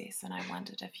process. And I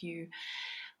wondered if you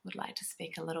would like to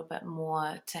speak a little bit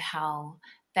more to how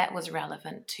that was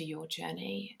relevant to your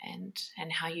journey,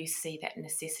 and how you see that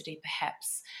necessity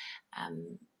perhaps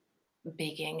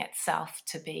begging itself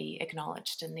to be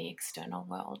acknowledged in the external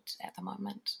world at the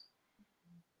moment.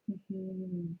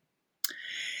 Mm-hmm.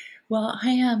 Well, I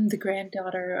am the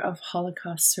granddaughter of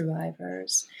Holocaust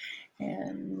survivors,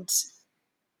 and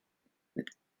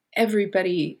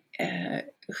everybody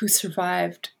who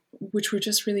survived, which were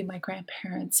just really my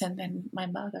grandparents and then my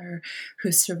mother,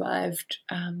 who survived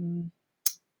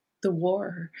the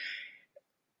war,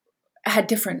 had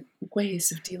different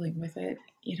ways of dealing with it.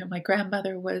 My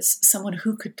grandmother was someone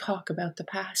who could talk about the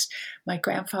past. My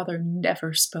grandfather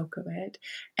never spoke of it.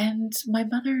 And my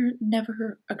mother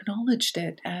never acknowledged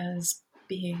it as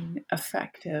being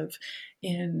affective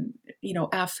in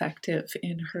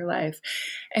her life.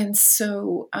 And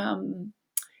so,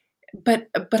 but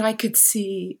I could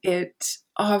see it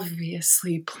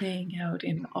obviously playing out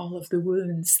in all of the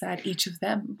wounds that each of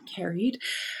them carried,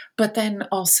 but then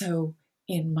also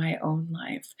in my own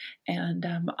life. And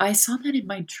I saw that in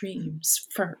my dreams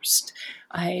first.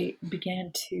 I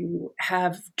began to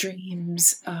have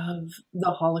dreams of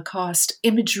the Holocaust,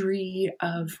 imagery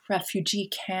of refugee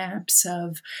camps,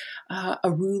 of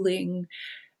a ruling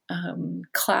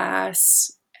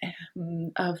class,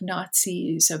 of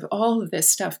Nazis, of all of this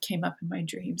stuff came up in my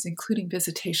dreams, including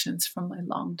visitations from my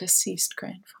long deceased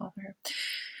grandfather,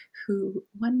 who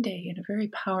one day in a very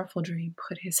powerful dream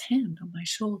put his hand on my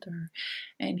shoulder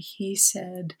and he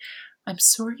said, "I'm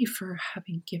sorry for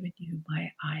having given you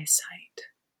my eyesight."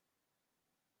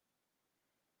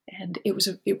 And it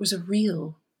was a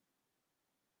real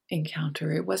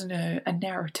encounter. It wasn't a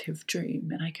narrative dream,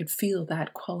 and I could feel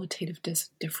that qualitative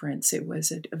difference. It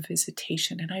was a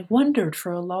visitation, and I wondered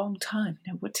for a long time,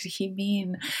 what did he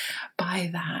mean by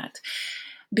that?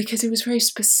 because it was very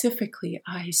specifically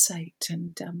eyesight.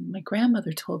 And my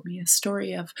grandmother told me a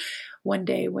story of one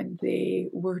day when they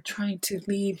were trying to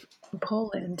leave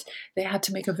Poland. They had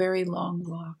to make a very long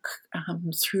walk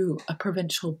through a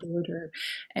provincial border,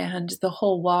 and the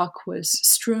whole walk was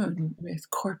strewn with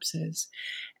corpses.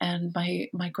 And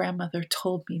my grandmother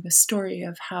told me the story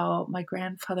of how my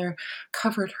grandfather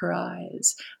covered her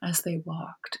eyes as they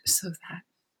walked so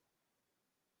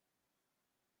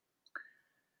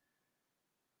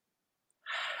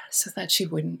that she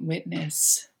wouldn't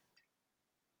witness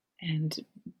and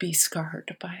be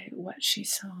scarred by what she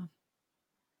saw.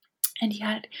 And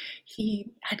yet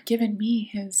he had given me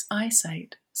his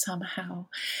eyesight somehow.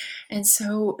 And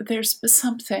so there's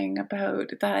something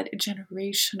about that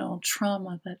generational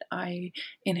trauma that I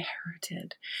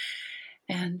inherited.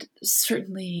 And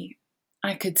certainly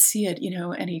I could see it,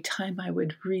 anytime I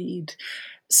would read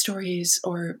stories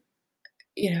or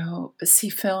see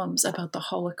films about the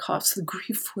Holocaust. The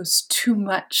grief was too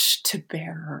much to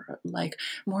bear, like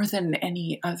more than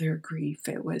any other grief.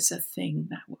 It was a thing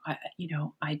that,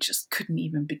 I just couldn't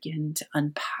even begin to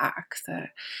unpack the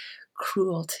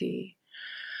cruelty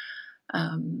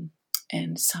and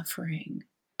suffering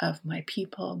of my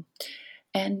people.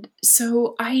 And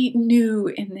so I knew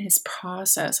in this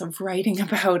process of writing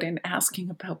about and asking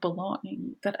about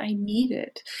belonging that I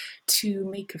needed to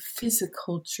make a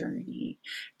physical journey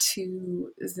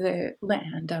to the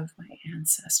land of my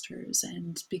ancestors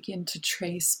and begin to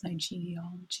trace my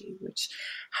genealogy, which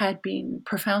had been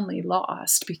profoundly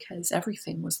lost because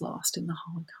everything was lost in the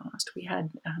Holocaust. We had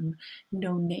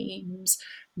no names,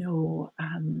 no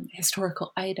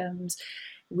historical items.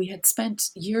 We had spent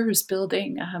years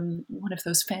building one of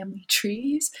those family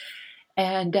trees,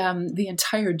 and the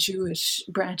entire Jewish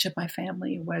branch of my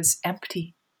family was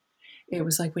empty. It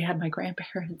was like we had my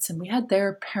grandparents and we had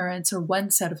their parents, or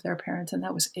one set of their parents, and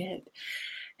that was it.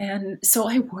 And so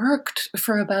I worked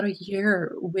for about a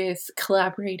year with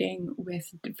collaborating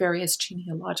with various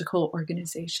genealogical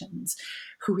organizations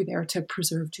who were there to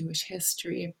preserve Jewish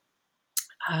history.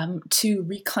 To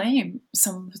reclaim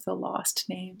some of the lost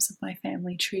names of my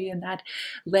family tree. And that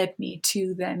led me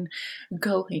to then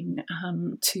going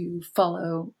to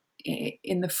follow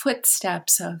in the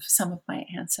footsteps of some of my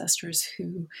ancestors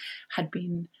who had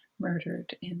been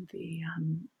murdered in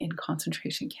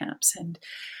concentration camps. And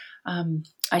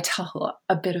I tell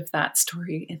a bit of that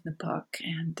story in the book.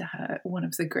 And one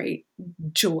of the great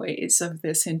joys of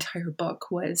this entire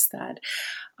book was that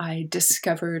I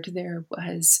discovered there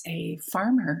was a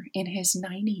farmer in his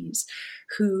 90s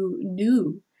who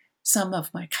knew some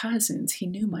of my cousins. He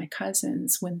knew my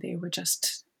cousins when they were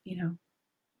just,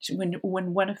 when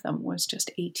one of them was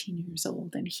just 18 years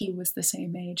old and he was the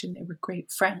same age, and they were great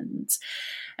friends.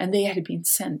 And they had been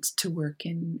sent to work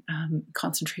in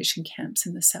concentration camps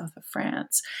in the south of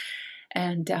France.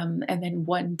 And then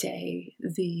one day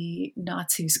the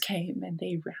Nazis came and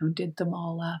they rounded them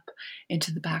all up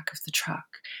into the back of the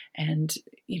truck and,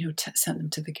 sent them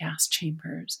to the gas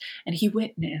chambers. And he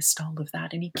witnessed all of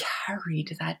that, and he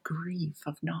carried that grief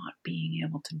of not being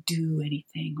able to do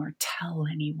anything or tell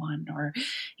anyone or,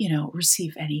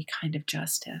 receive any kind of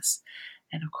justice.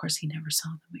 And of course, he never saw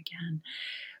them again.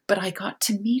 But I got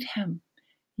to meet him,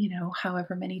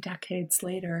 however many decades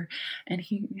later. And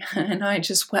he and I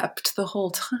just wept the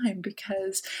whole time,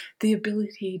 because the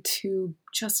ability to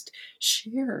just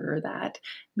share that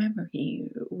memory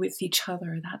with each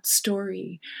other, that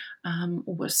story,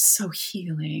 was so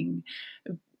healing.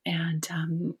 And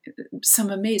some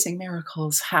amazing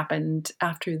miracles happened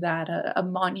after that. A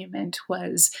monument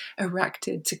was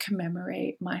erected to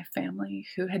commemorate my family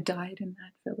who had died in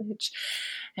that village.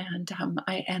 And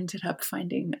I ended up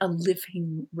finding a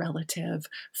living relative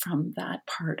from that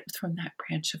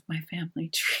branch of my family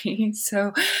tree.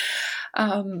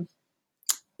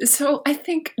 So I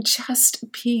think just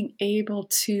being able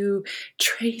to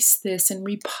trace this and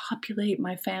repopulate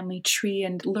my family tree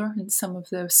and learn some of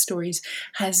those stories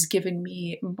has given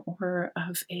me more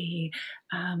of a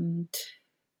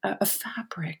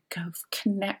fabric of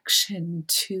connection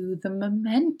to the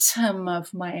momentum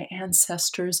of my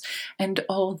ancestors and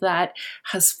all that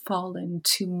has fallen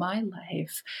to my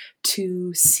life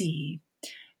to see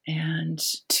and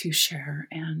to share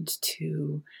and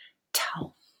to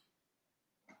tell.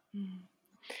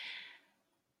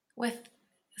 With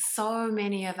so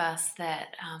many of us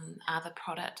that are the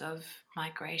product of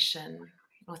migration,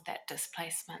 with that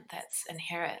displacement that's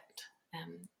inherent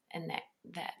in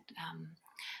that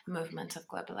movement of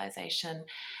globalization,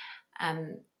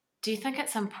 do you think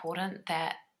it's important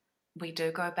that we do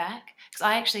go back? Because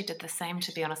I actually did the same,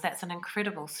 to be honest. That's an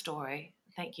incredible story.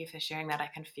 Thank you for sharing that. I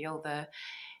can feel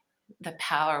the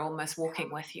power almost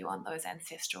walking with you on those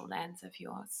ancestral lands of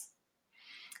yours.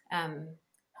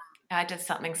 I did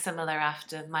something similar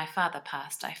after my father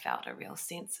passed. I felt a real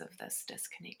sense of this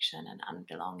disconnection and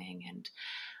unbelonging, and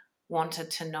wanted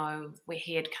to know where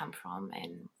he had come from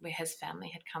and where his family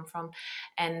had come from.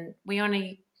 And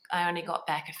I only got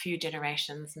back a few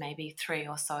generations, maybe 3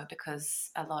 or so,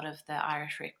 because a lot of the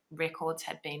Irish records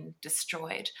had been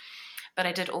destroyed. But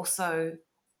I did also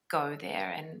go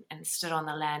there and stood on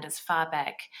the land as far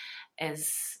back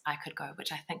as I could go,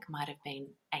 which I think might have been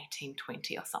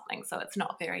 1820 or something. So it's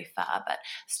not very far, but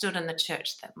stood in the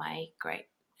church that my great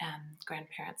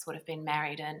grandparents would have been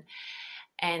married in,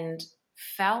 and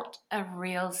felt a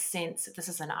real sense, this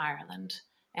is in Ireland,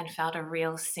 and felt a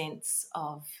real sense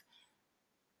of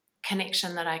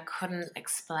connection that I couldn't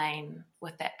explain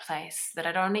with that place, that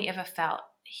I'd only ever felt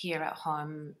here at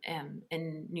home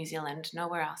in New Zealand,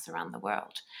 nowhere else around the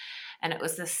world. And it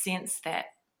was this sense that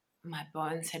my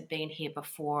bones had been here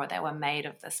before, they were made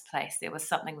of this place. There was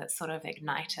something that sort of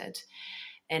ignited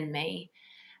in me.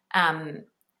 And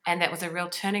that was a real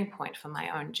turning point for my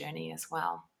own journey as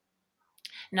well.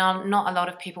 Now, not a lot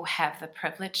of people have the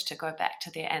privilege to go back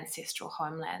to their ancestral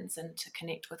homelands and to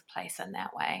connect with place in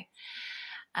that way.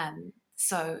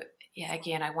 So, yeah,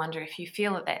 again, I wonder if you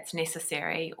feel that that's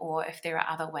necessary, or if there are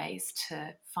other ways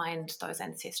to find those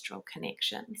ancestral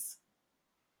connections.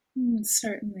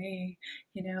 Certainly,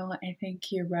 I think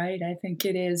you're right. I think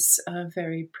it is a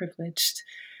very privileged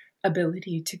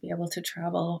ability to be able to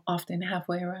travel often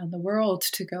halfway around the world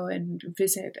to go and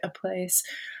visit a place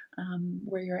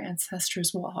where your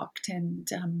ancestors walked. And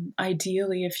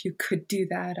ideally, if you could do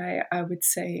that, I would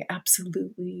say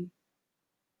absolutely.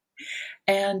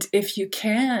 And if you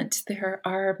can't, there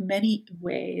are many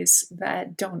ways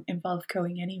that don't involve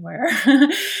going anywhere,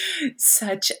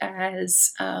 such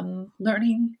as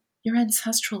learning your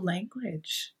ancestral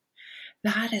language.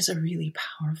 That is a really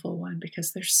powerful one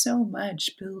because there's so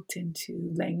much built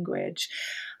into language.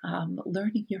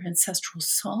 Learning your ancestral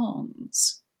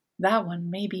songs, that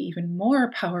one may be even more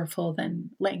powerful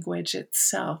than language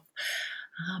itself.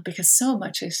 Because so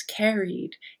much is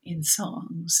carried in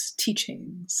songs,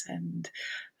 teachings, and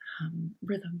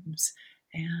rhythms,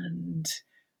 and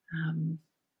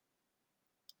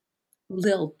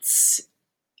lilts,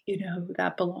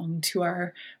 that belong to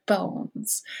our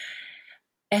bones.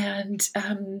 And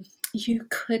you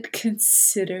could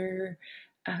consider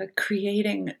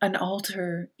creating an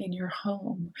altar in your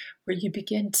home where you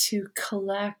begin to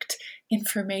collect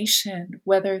information,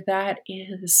 whether that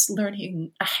is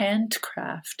learning a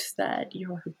handcraft that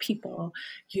your people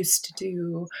used to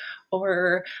do,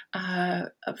 or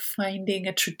finding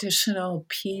a traditional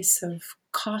piece of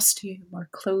costume or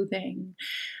clothing.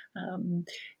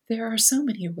 There are so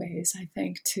many ways, I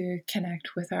think, to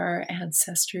connect with our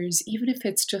ancestors, even if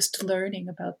it's just learning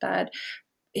about that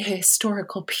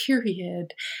historical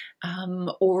period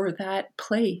or that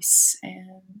place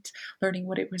and learning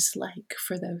what it was like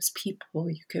for those people.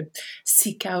 You could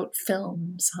seek out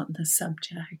films on the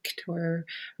subject or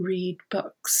read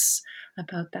books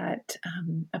about that,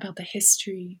 about the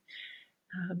history.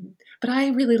 But I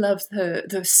really love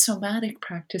the somatic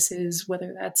practices,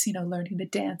 whether that's learning the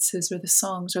dances or the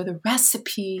songs or the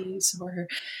recipes or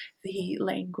the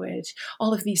language.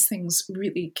 All of these things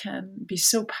really can be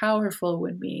so powerful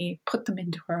when we put them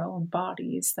into our own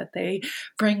bodies, that they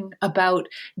bring about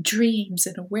dreams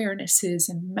and awarenesses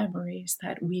and memories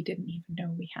that we didn't even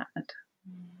know we had.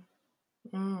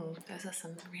 Those are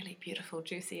some really beautiful,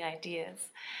 juicy ideas.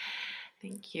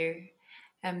 Thank you.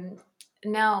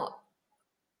 Now,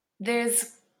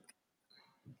 there's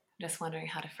just wondering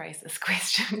how to phrase this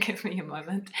question. Give me a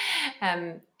moment.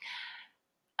 A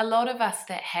lot of us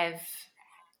that have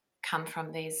come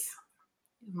from these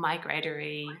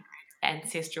migratory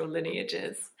ancestral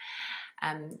lineages,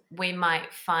 we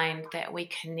might find that we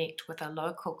connect with a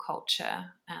local culture,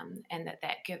 and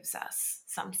that gives us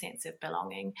some sense of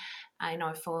belonging. I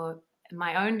know for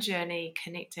my own journey,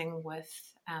 connecting with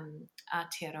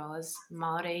Aotearoa's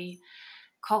Māori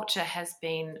culture has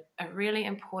been a really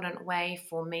important way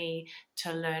for me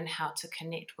to learn how to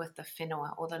connect with the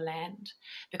whenua, or the land,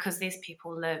 because these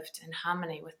people lived in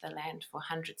harmony with the land for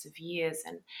hundreds of years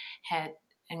and had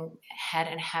and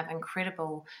have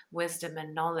incredible wisdom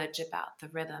and knowledge about the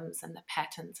rhythms and the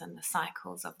patterns and the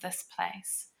cycles of this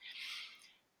place.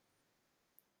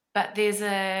 But there's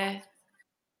a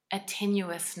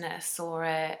tenuousness or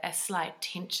a slight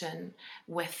tension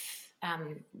with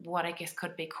what I guess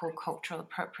could be called cultural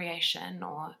appropriation,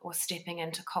 or stepping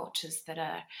into cultures that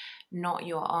are not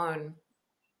your own.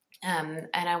 And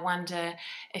I wonder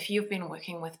if you've been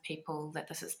working with people that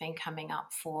this has been coming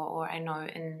up for, or I know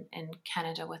in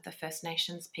Canada with the First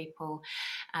Nations people,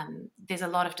 there's a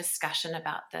lot of discussion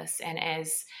about this. And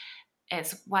as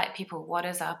white people, what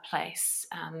is our place?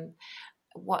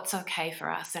 What's okay for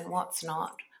us and what's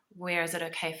not? Where is it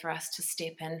okay for us to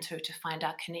step into to find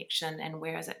our connection, and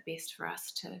where is it best for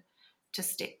us to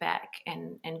step back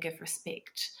and give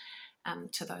respect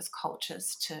to those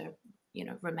cultures to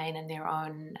remain in their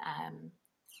own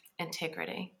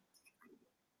integrity?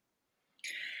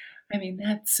 I mean,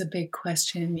 that's a big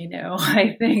question,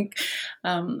 I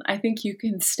think you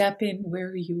can step in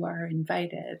where you are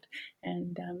invited.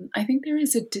 And I think there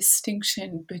is a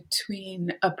distinction between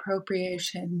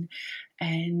appropriation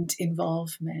and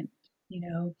involvement.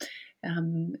 You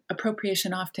know,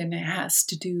 appropriation often has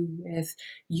to do with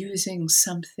using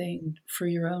something for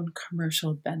your own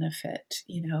commercial benefit.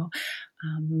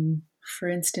 For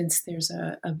instance, there's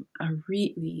a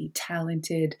really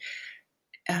talented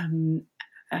um,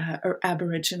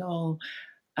 Aboriginal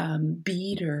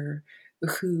beader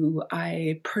who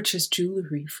I purchased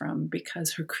jewelry from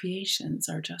because her creations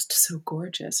are just so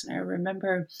gorgeous. And I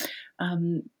remember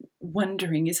um,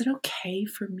 wondering, is it okay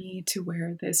for me to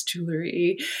wear this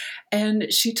jewelry?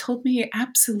 And she told me,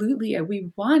 absolutely. We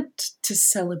want to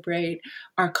celebrate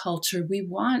our culture. We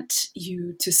want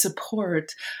you to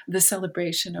support the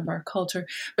celebration of our culture.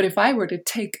 But if I were to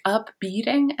take up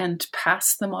beading and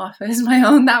pass them off as my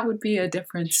own, that would be a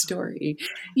different story.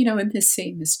 And the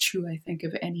same is true, I think,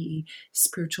 of any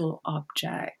spiritual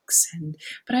objects.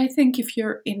 But I think if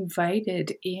you're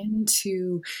invited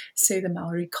into, say, the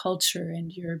Maori culture,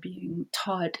 and you're being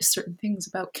taught certain things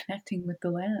about connecting with the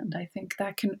land, I think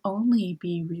that can only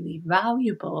be really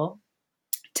valuable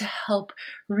to help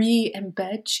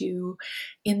re-embed you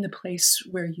in the place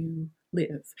where you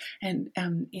live. And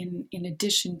in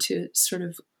addition to sort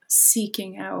of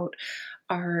seeking out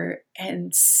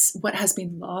what has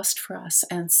been lost for us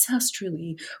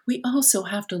ancestrally, we also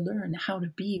have to learn how to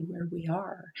be where we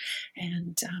are.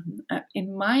 And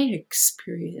in my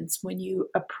experience, when you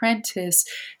apprentice,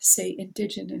 say,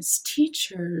 Indigenous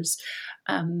teachers,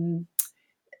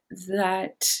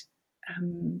 that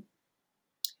um,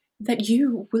 that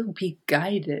you will be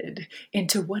guided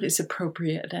into what is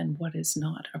appropriate and what is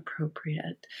not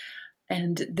appropriate.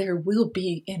 And there will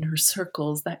be inner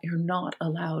circles that you're not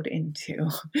allowed into.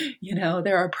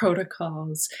 There are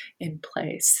protocols in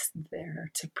place there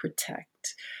to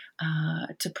protect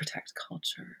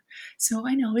culture. So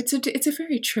I know it's a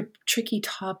very tricky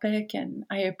topic, and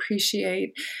I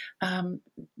appreciate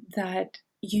that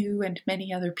you and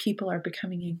many other people are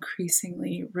becoming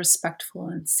increasingly respectful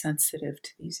and sensitive to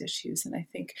these issues. And I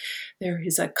think there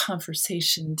is a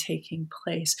conversation taking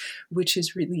place, which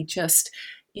is really just,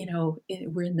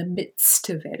 we're in the midst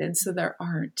of it. And so there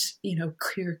aren't,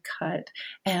 clear-cut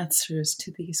answers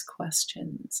to these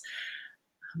questions.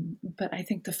 But I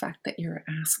think the fact that you're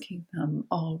asking them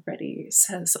already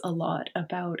says a lot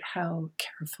about how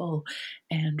careful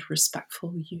and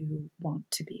respectful you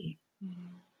want to be.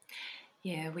 Mm.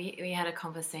 Yeah, we had a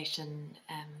conversation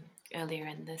earlier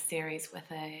in the series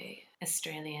with a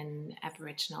Australian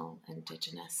Aboriginal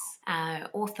Indigenous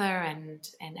author and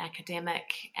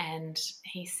academic, and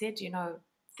he said,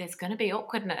 there's going to be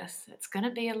awkwardness. It's going to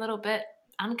be a little bit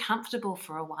uncomfortable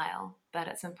for a while, but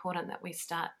it's important that we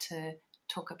start to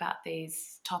talk about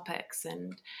these topics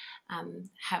and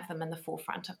have them in the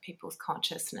forefront of people's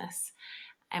consciousness.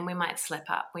 And we might slip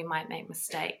up, we might make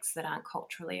mistakes that aren't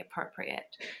culturally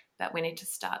appropriate, but we need to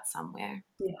start somewhere.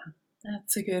 Yeah,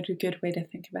 that's a good way to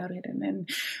think about it. And then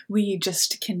we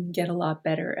just can get a lot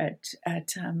better at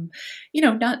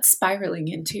not spiraling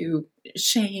into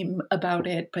shame about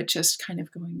it, but just kind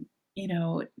of going,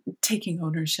 taking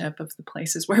ownership of the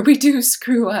places where we do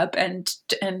screw up, and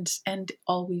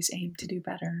always aim to do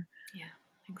better. Yeah,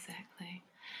 exactly.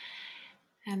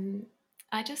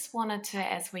 I just wanted to,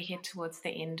 as we head towards the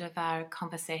end of our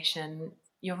conversation,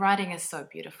 your writing is so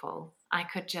beautiful. I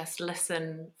could just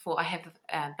listen I have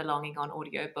Belonging on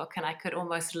audiobook, and I could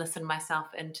almost listen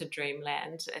myself into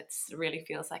dreamland. It really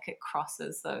feels like it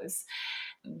crosses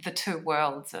the two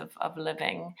worlds of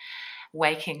living,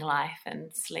 waking life,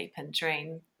 and sleep and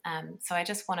dream. So I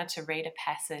just wanted to read a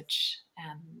passage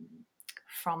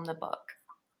from the book.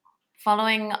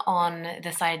 Following on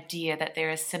this idea that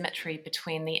there is symmetry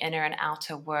between the inner and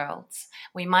outer worlds,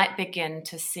 we might begin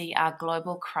to see our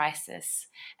global crisis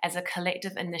as a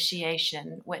collective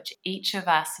initiation which each of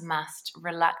us must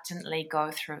reluctantly go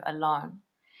through alone.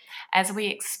 As we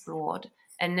explored,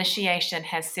 initiation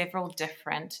has several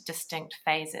different, distinct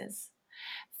phases.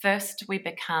 First, we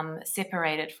become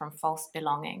separated from false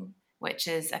belonging. which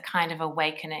is a kind of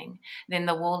awakening, then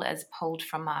the wool is pulled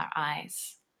from our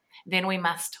eyes. Then we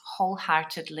must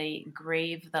wholeheartedly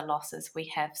grieve the losses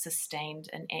we have sustained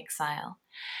in exile.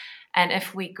 And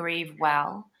if we grieve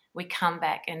well, we come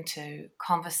back into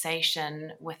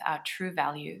conversation with our true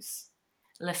values,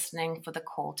 listening for the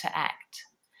call to act.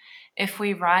 If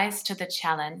we rise to the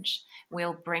challenge,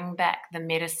 we'll bring back the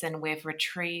medicine we've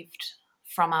retrieved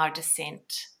from our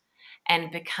descent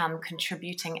and become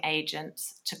contributing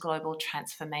agents to global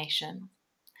transformation.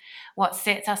 What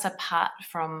sets us apart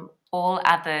from all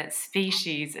other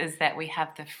species is that we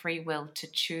have the free will to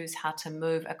choose how to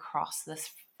move across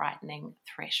this frightening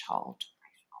threshold.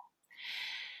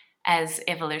 As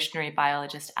evolutionary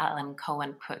biologist Alan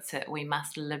Cohen puts it, we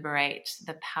must liberate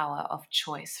the power of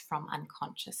choice from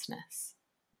unconsciousness.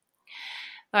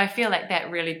 So I feel like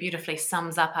that really beautifully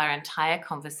sums up our entire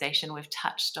conversation. We've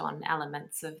touched on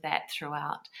elements of that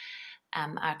throughout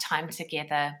our time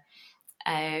together.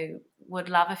 I would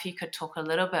love if you could talk a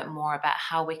little bit more about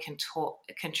how we can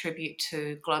contribute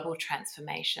to global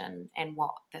transformation and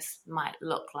what this might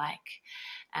look like.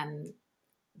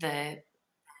 The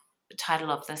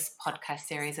title of this podcast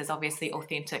series is obviously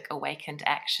Authentic Awakened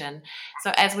Action.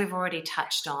 So as we've already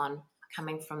touched on,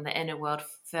 coming from the inner world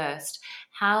first,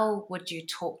 how would you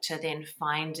talk to then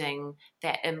finding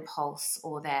that impulse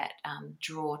or that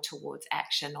draw towards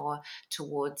action or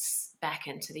towards back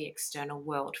into the external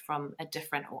world from a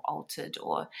different or altered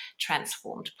or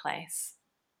transformed place?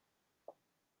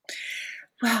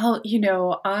 Well,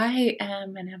 I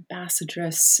am an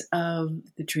ambassadress of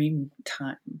the dream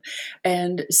time.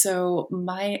 And so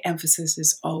my emphasis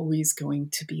is always going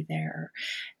to be there.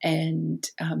 And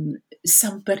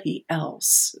somebody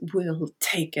else will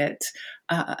take it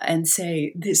and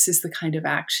say, this is the kind of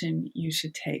action you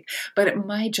should take. But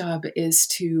my job is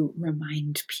to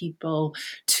remind people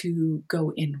to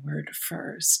go inward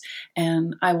first.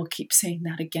 And I will keep saying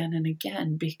that again and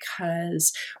again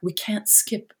because we can't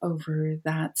skip over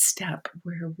that step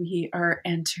where we are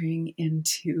entering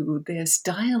into this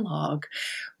dialogue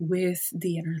with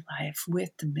the inner life,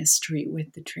 with the mystery,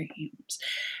 with the dreams.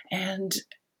 And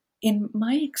in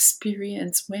my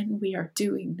experience, when we are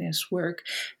doing this work,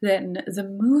 then the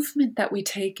movement that we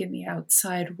take in the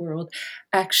outside world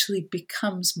actually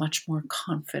becomes much more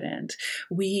confident.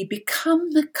 We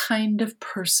become the kind of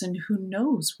person who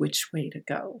knows which way to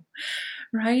go.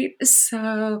 Right?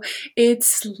 So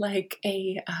it's like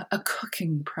a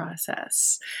cooking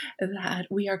process that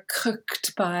we are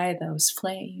cooked by those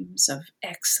flames of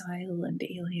exile and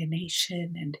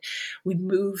alienation, and we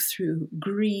move through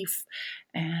grief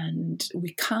and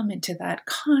we come into that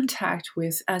contact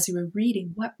with, as you were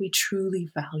reading, what we truly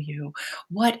value,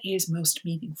 what is most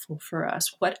meaningful for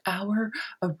us, what our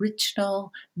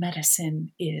original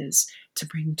medicine is to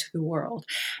bring to the world.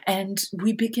 And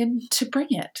we begin to bring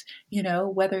it,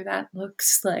 whether that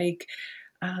looks like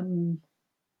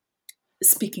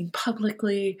speaking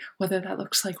publicly, whether that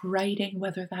looks like writing,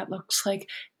 whether that looks like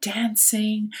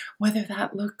dancing, whether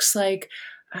that looks like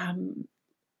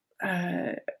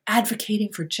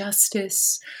advocating for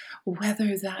justice,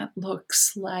 whether that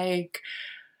looks like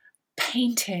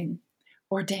painting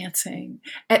or dancing.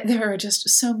 There are just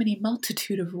so many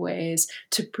multitude of ways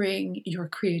to bring your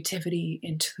creativity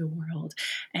into the world.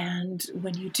 And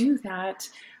when you do that,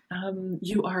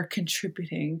 you are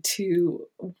contributing to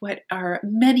what are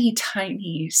many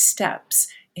tiny steps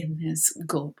in this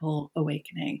global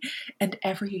awakening. And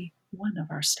every one of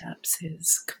our steps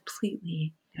is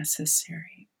completely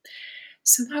necessary.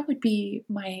 So that would be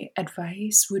my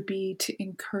advice, would be to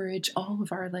encourage all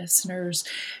of our listeners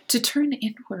to turn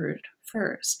inward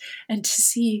first and to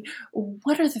see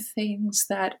what are the things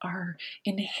that are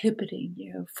inhibiting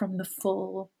you from the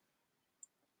full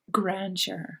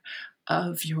grandeur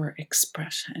of your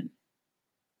expression.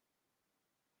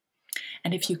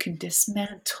 And if you can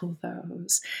dismantle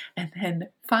those and then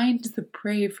find the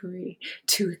bravery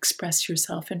to express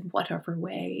yourself in whatever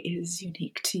way is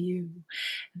unique to you,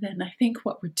 then I think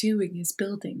what we're doing is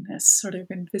building this sort of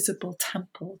invisible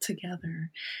temple together,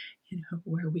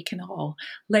 where we can all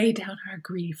lay down our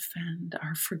grief and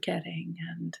our forgetting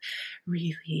and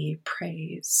really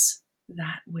praise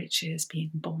that which is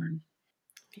being born.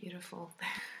 Beautiful.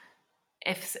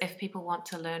 If people want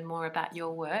to learn more about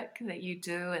your work that you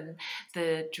do and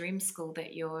the dream school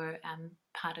that you're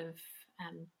part of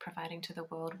providing to the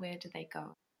world, where do they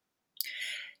go?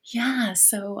 Yeah,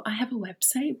 so I have a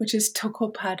website, which is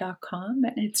Toko-pa.com,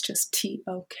 and it's just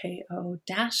Toko-pa,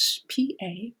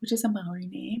 which is a Maori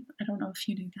name. I don't know if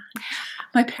you knew that.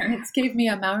 My parents gave me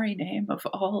a Maori name of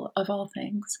all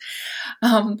things.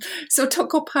 So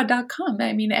Toko-pa.com.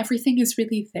 I mean, everything is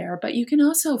really there. But you can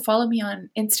also follow me on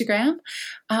Instagram,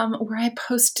 where I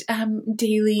post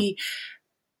daily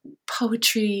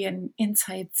poetry and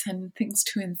insights and things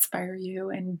to inspire you,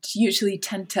 and usually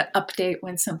tend to update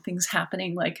when something's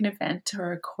happening, like an event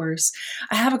or a course.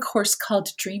 I have a course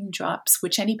called Dream Drops,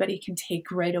 which anybody can take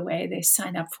right away. They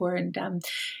sign up for, and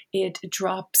it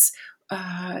drops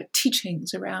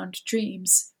teachings around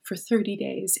dreams for 30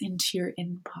 days into your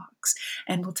inbox,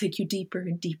 and will take you deeper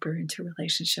and deeper into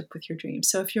relationship with your dreams.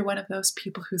 So if you're one of those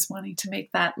people who's wanting to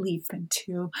make that leap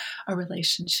into a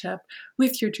relationship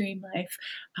with your dream life,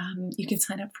 you can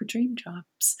sign up for Dream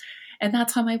Drops, and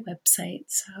that's on my website.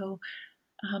 So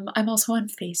I'm also on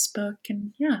Facebook,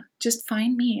 and yeah, just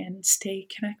find me and stay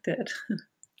connected.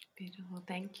 Beautiful,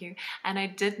 thank you. And I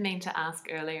did mean to ask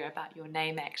earlier about your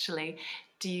name, actually.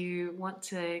 Do you want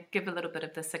to give a little bit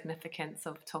of the significance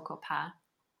of Toko-pa?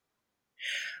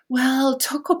 Well,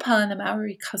 Toko-pa in the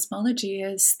Maori cosmology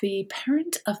is the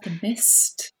parent of the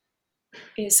mist.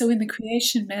 So in the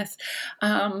creation myth,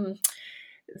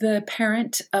 the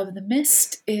parent of the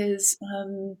mist is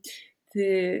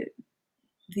the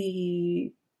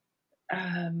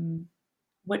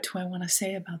what do I want to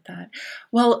say about that?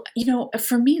 Well,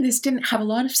 for me, this didn't have a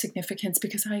lot of significance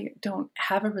because I don't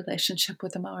have a relationship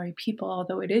with the Maori people,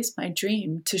 although it is my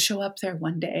dream to show up there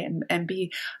one day and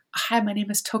be, hi, my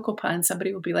name is Toko-pa, and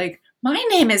somebody will be like, my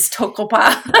name is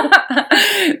Toko-pa.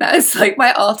 That is like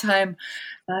my all-time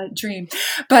dream.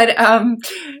 But I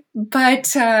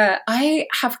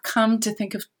have come to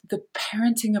think of the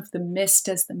parenting of the mist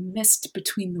as the mist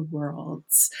between the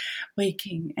worlds,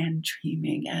 waking and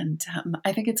dreaming. And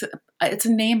I think it's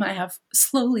a name I have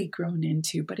slowly grown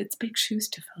into, but it's big shoes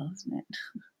to fill, isn't it?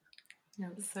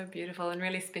 It's so beautiful and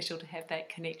really special to have that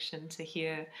connection to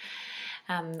hear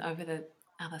over the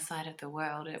other side of the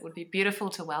world. It would be beautiful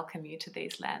to welcome you to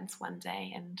these lands one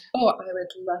day. And oh, I would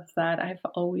love that. I've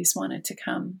always wanted to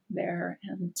come there.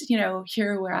 And,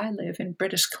 here where I live in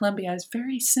British Columbia is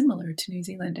very similar to New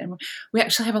Zealand. And we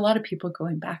actually have a lot of people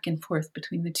going back and forth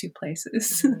between the two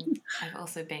places. I've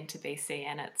also been to BC,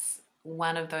 and it's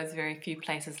one of those very few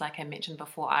places, like I mentioned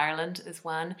before, Ireland is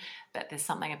one, but there's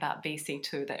something about BC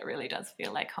too that really does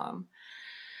feel like home.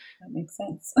 That makes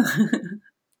sense.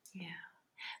 Yeah.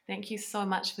 Thank you so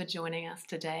much for joining us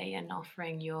today and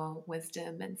offering your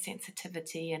wisdom and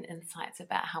sensitivity and insights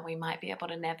about how we might be able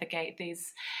to navigate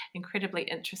these incredibly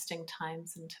interesting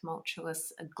times in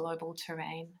tumultuous global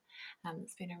terrain.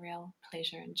 It's been a real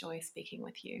pleasure and joy speaking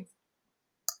with you.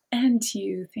 And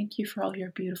you. Thank you for all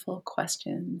your beautiful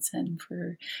questions and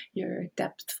for your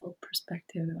depthful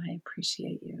perspective. I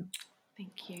appreciate you.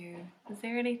 Thank you. Is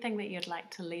there anything that you'd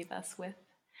like to leave us with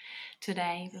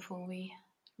today before we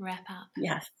wrap up?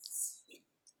 Yes.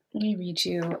 Let me read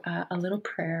you a little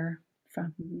prayer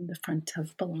from the front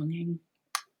of Belonging.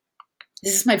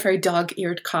 This is my very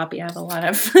dog-eared copy. I have a lot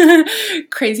of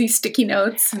crazy sticky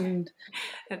notes. And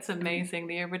it's amazing,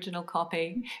 the original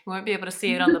copy. We won't be able to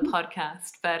see it on the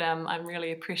podcast, but I'm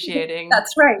really appreciating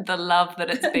That's right. The love that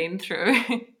it's been through.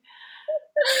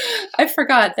 I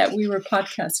forgot that we were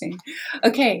podcasting.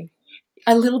 Okay,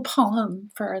 a little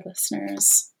poem for our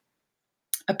listeners.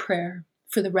 A prayer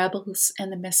for the rebels and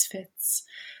the misfits,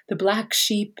 the black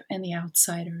sheep and the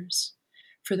outsiders,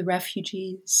 for the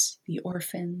refugees, the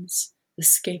orphans, the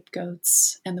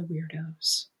scapegoats and the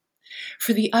weirdos,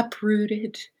 for the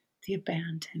uprooted, the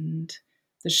abandoned,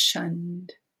 the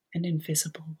shunned and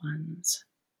invisible ones.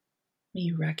 May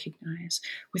you recognize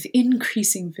with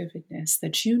increasing vividness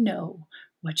that you know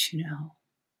what you know.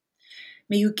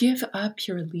 May you give up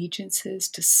your allegiances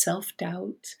to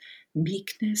self-doubt,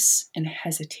 meekness, and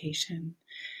hesitation.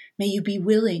 May you be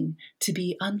willing to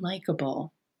be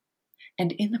unlikable,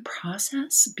 and in the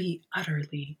process be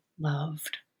utterly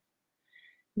loved.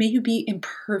 May you be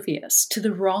impervious to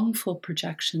the wrongful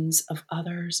projections of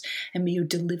others, and may you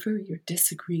deliver your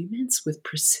disagreements with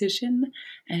precision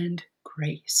and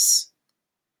grace.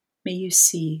 May you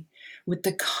see, with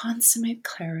the consummate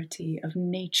clarity of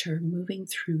nature moving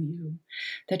through you,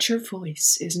 that your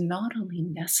voice is not only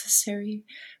necessary,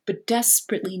 but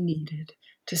desperately needed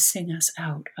to sing us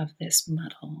out of this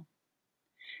muddle.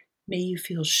 May you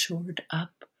feel shored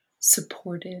up,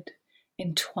 supported,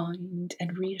 entwined,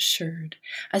 and reassured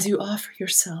as you offer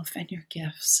yourself and your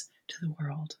gifts to the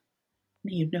world.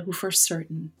 May you know for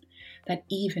certain that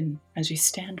even as you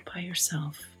stand by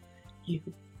yourself, you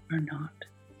are not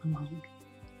alone.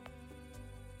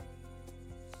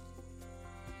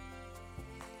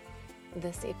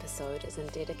 This episode is in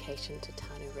dedication to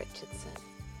Tanu Richardson.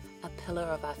 a pillar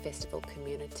of our festival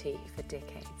community for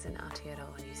decades in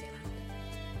Aotearoa, New Zealand.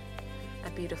 A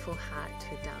beautiful heart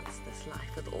who danced this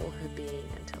life with all her being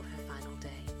until her final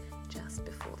day, just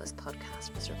before this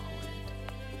podcast was recorded.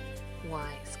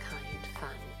 Wise, kind,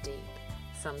 fun, deep,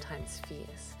 sometimes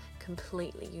fierce,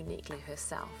 completely uniquely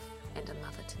herself, and a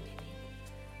mother to many.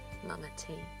 Mama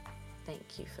T,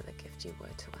 thank you for the gift you were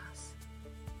to us.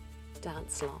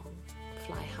 Dance long,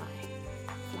 fly high,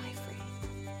 fly free.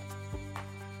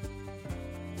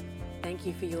 Thank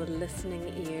you for your listening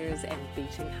ears and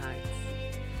beating hearts.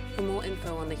 For more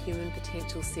info on the Human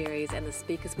Potential series and the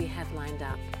speakers we have lined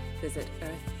up, visit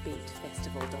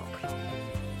earthbeatfestival.com.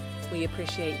 We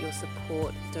appreciate your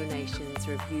support, donations,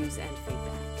 reviews and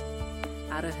feedback.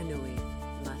 Aroha nui,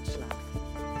 much love.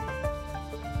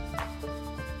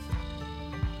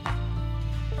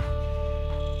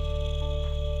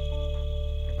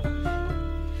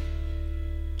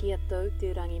 Kia tau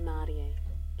te rangi Mārie,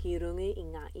 ki rungi I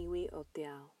ngā iwi o te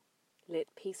ao. Let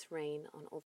peace reign on all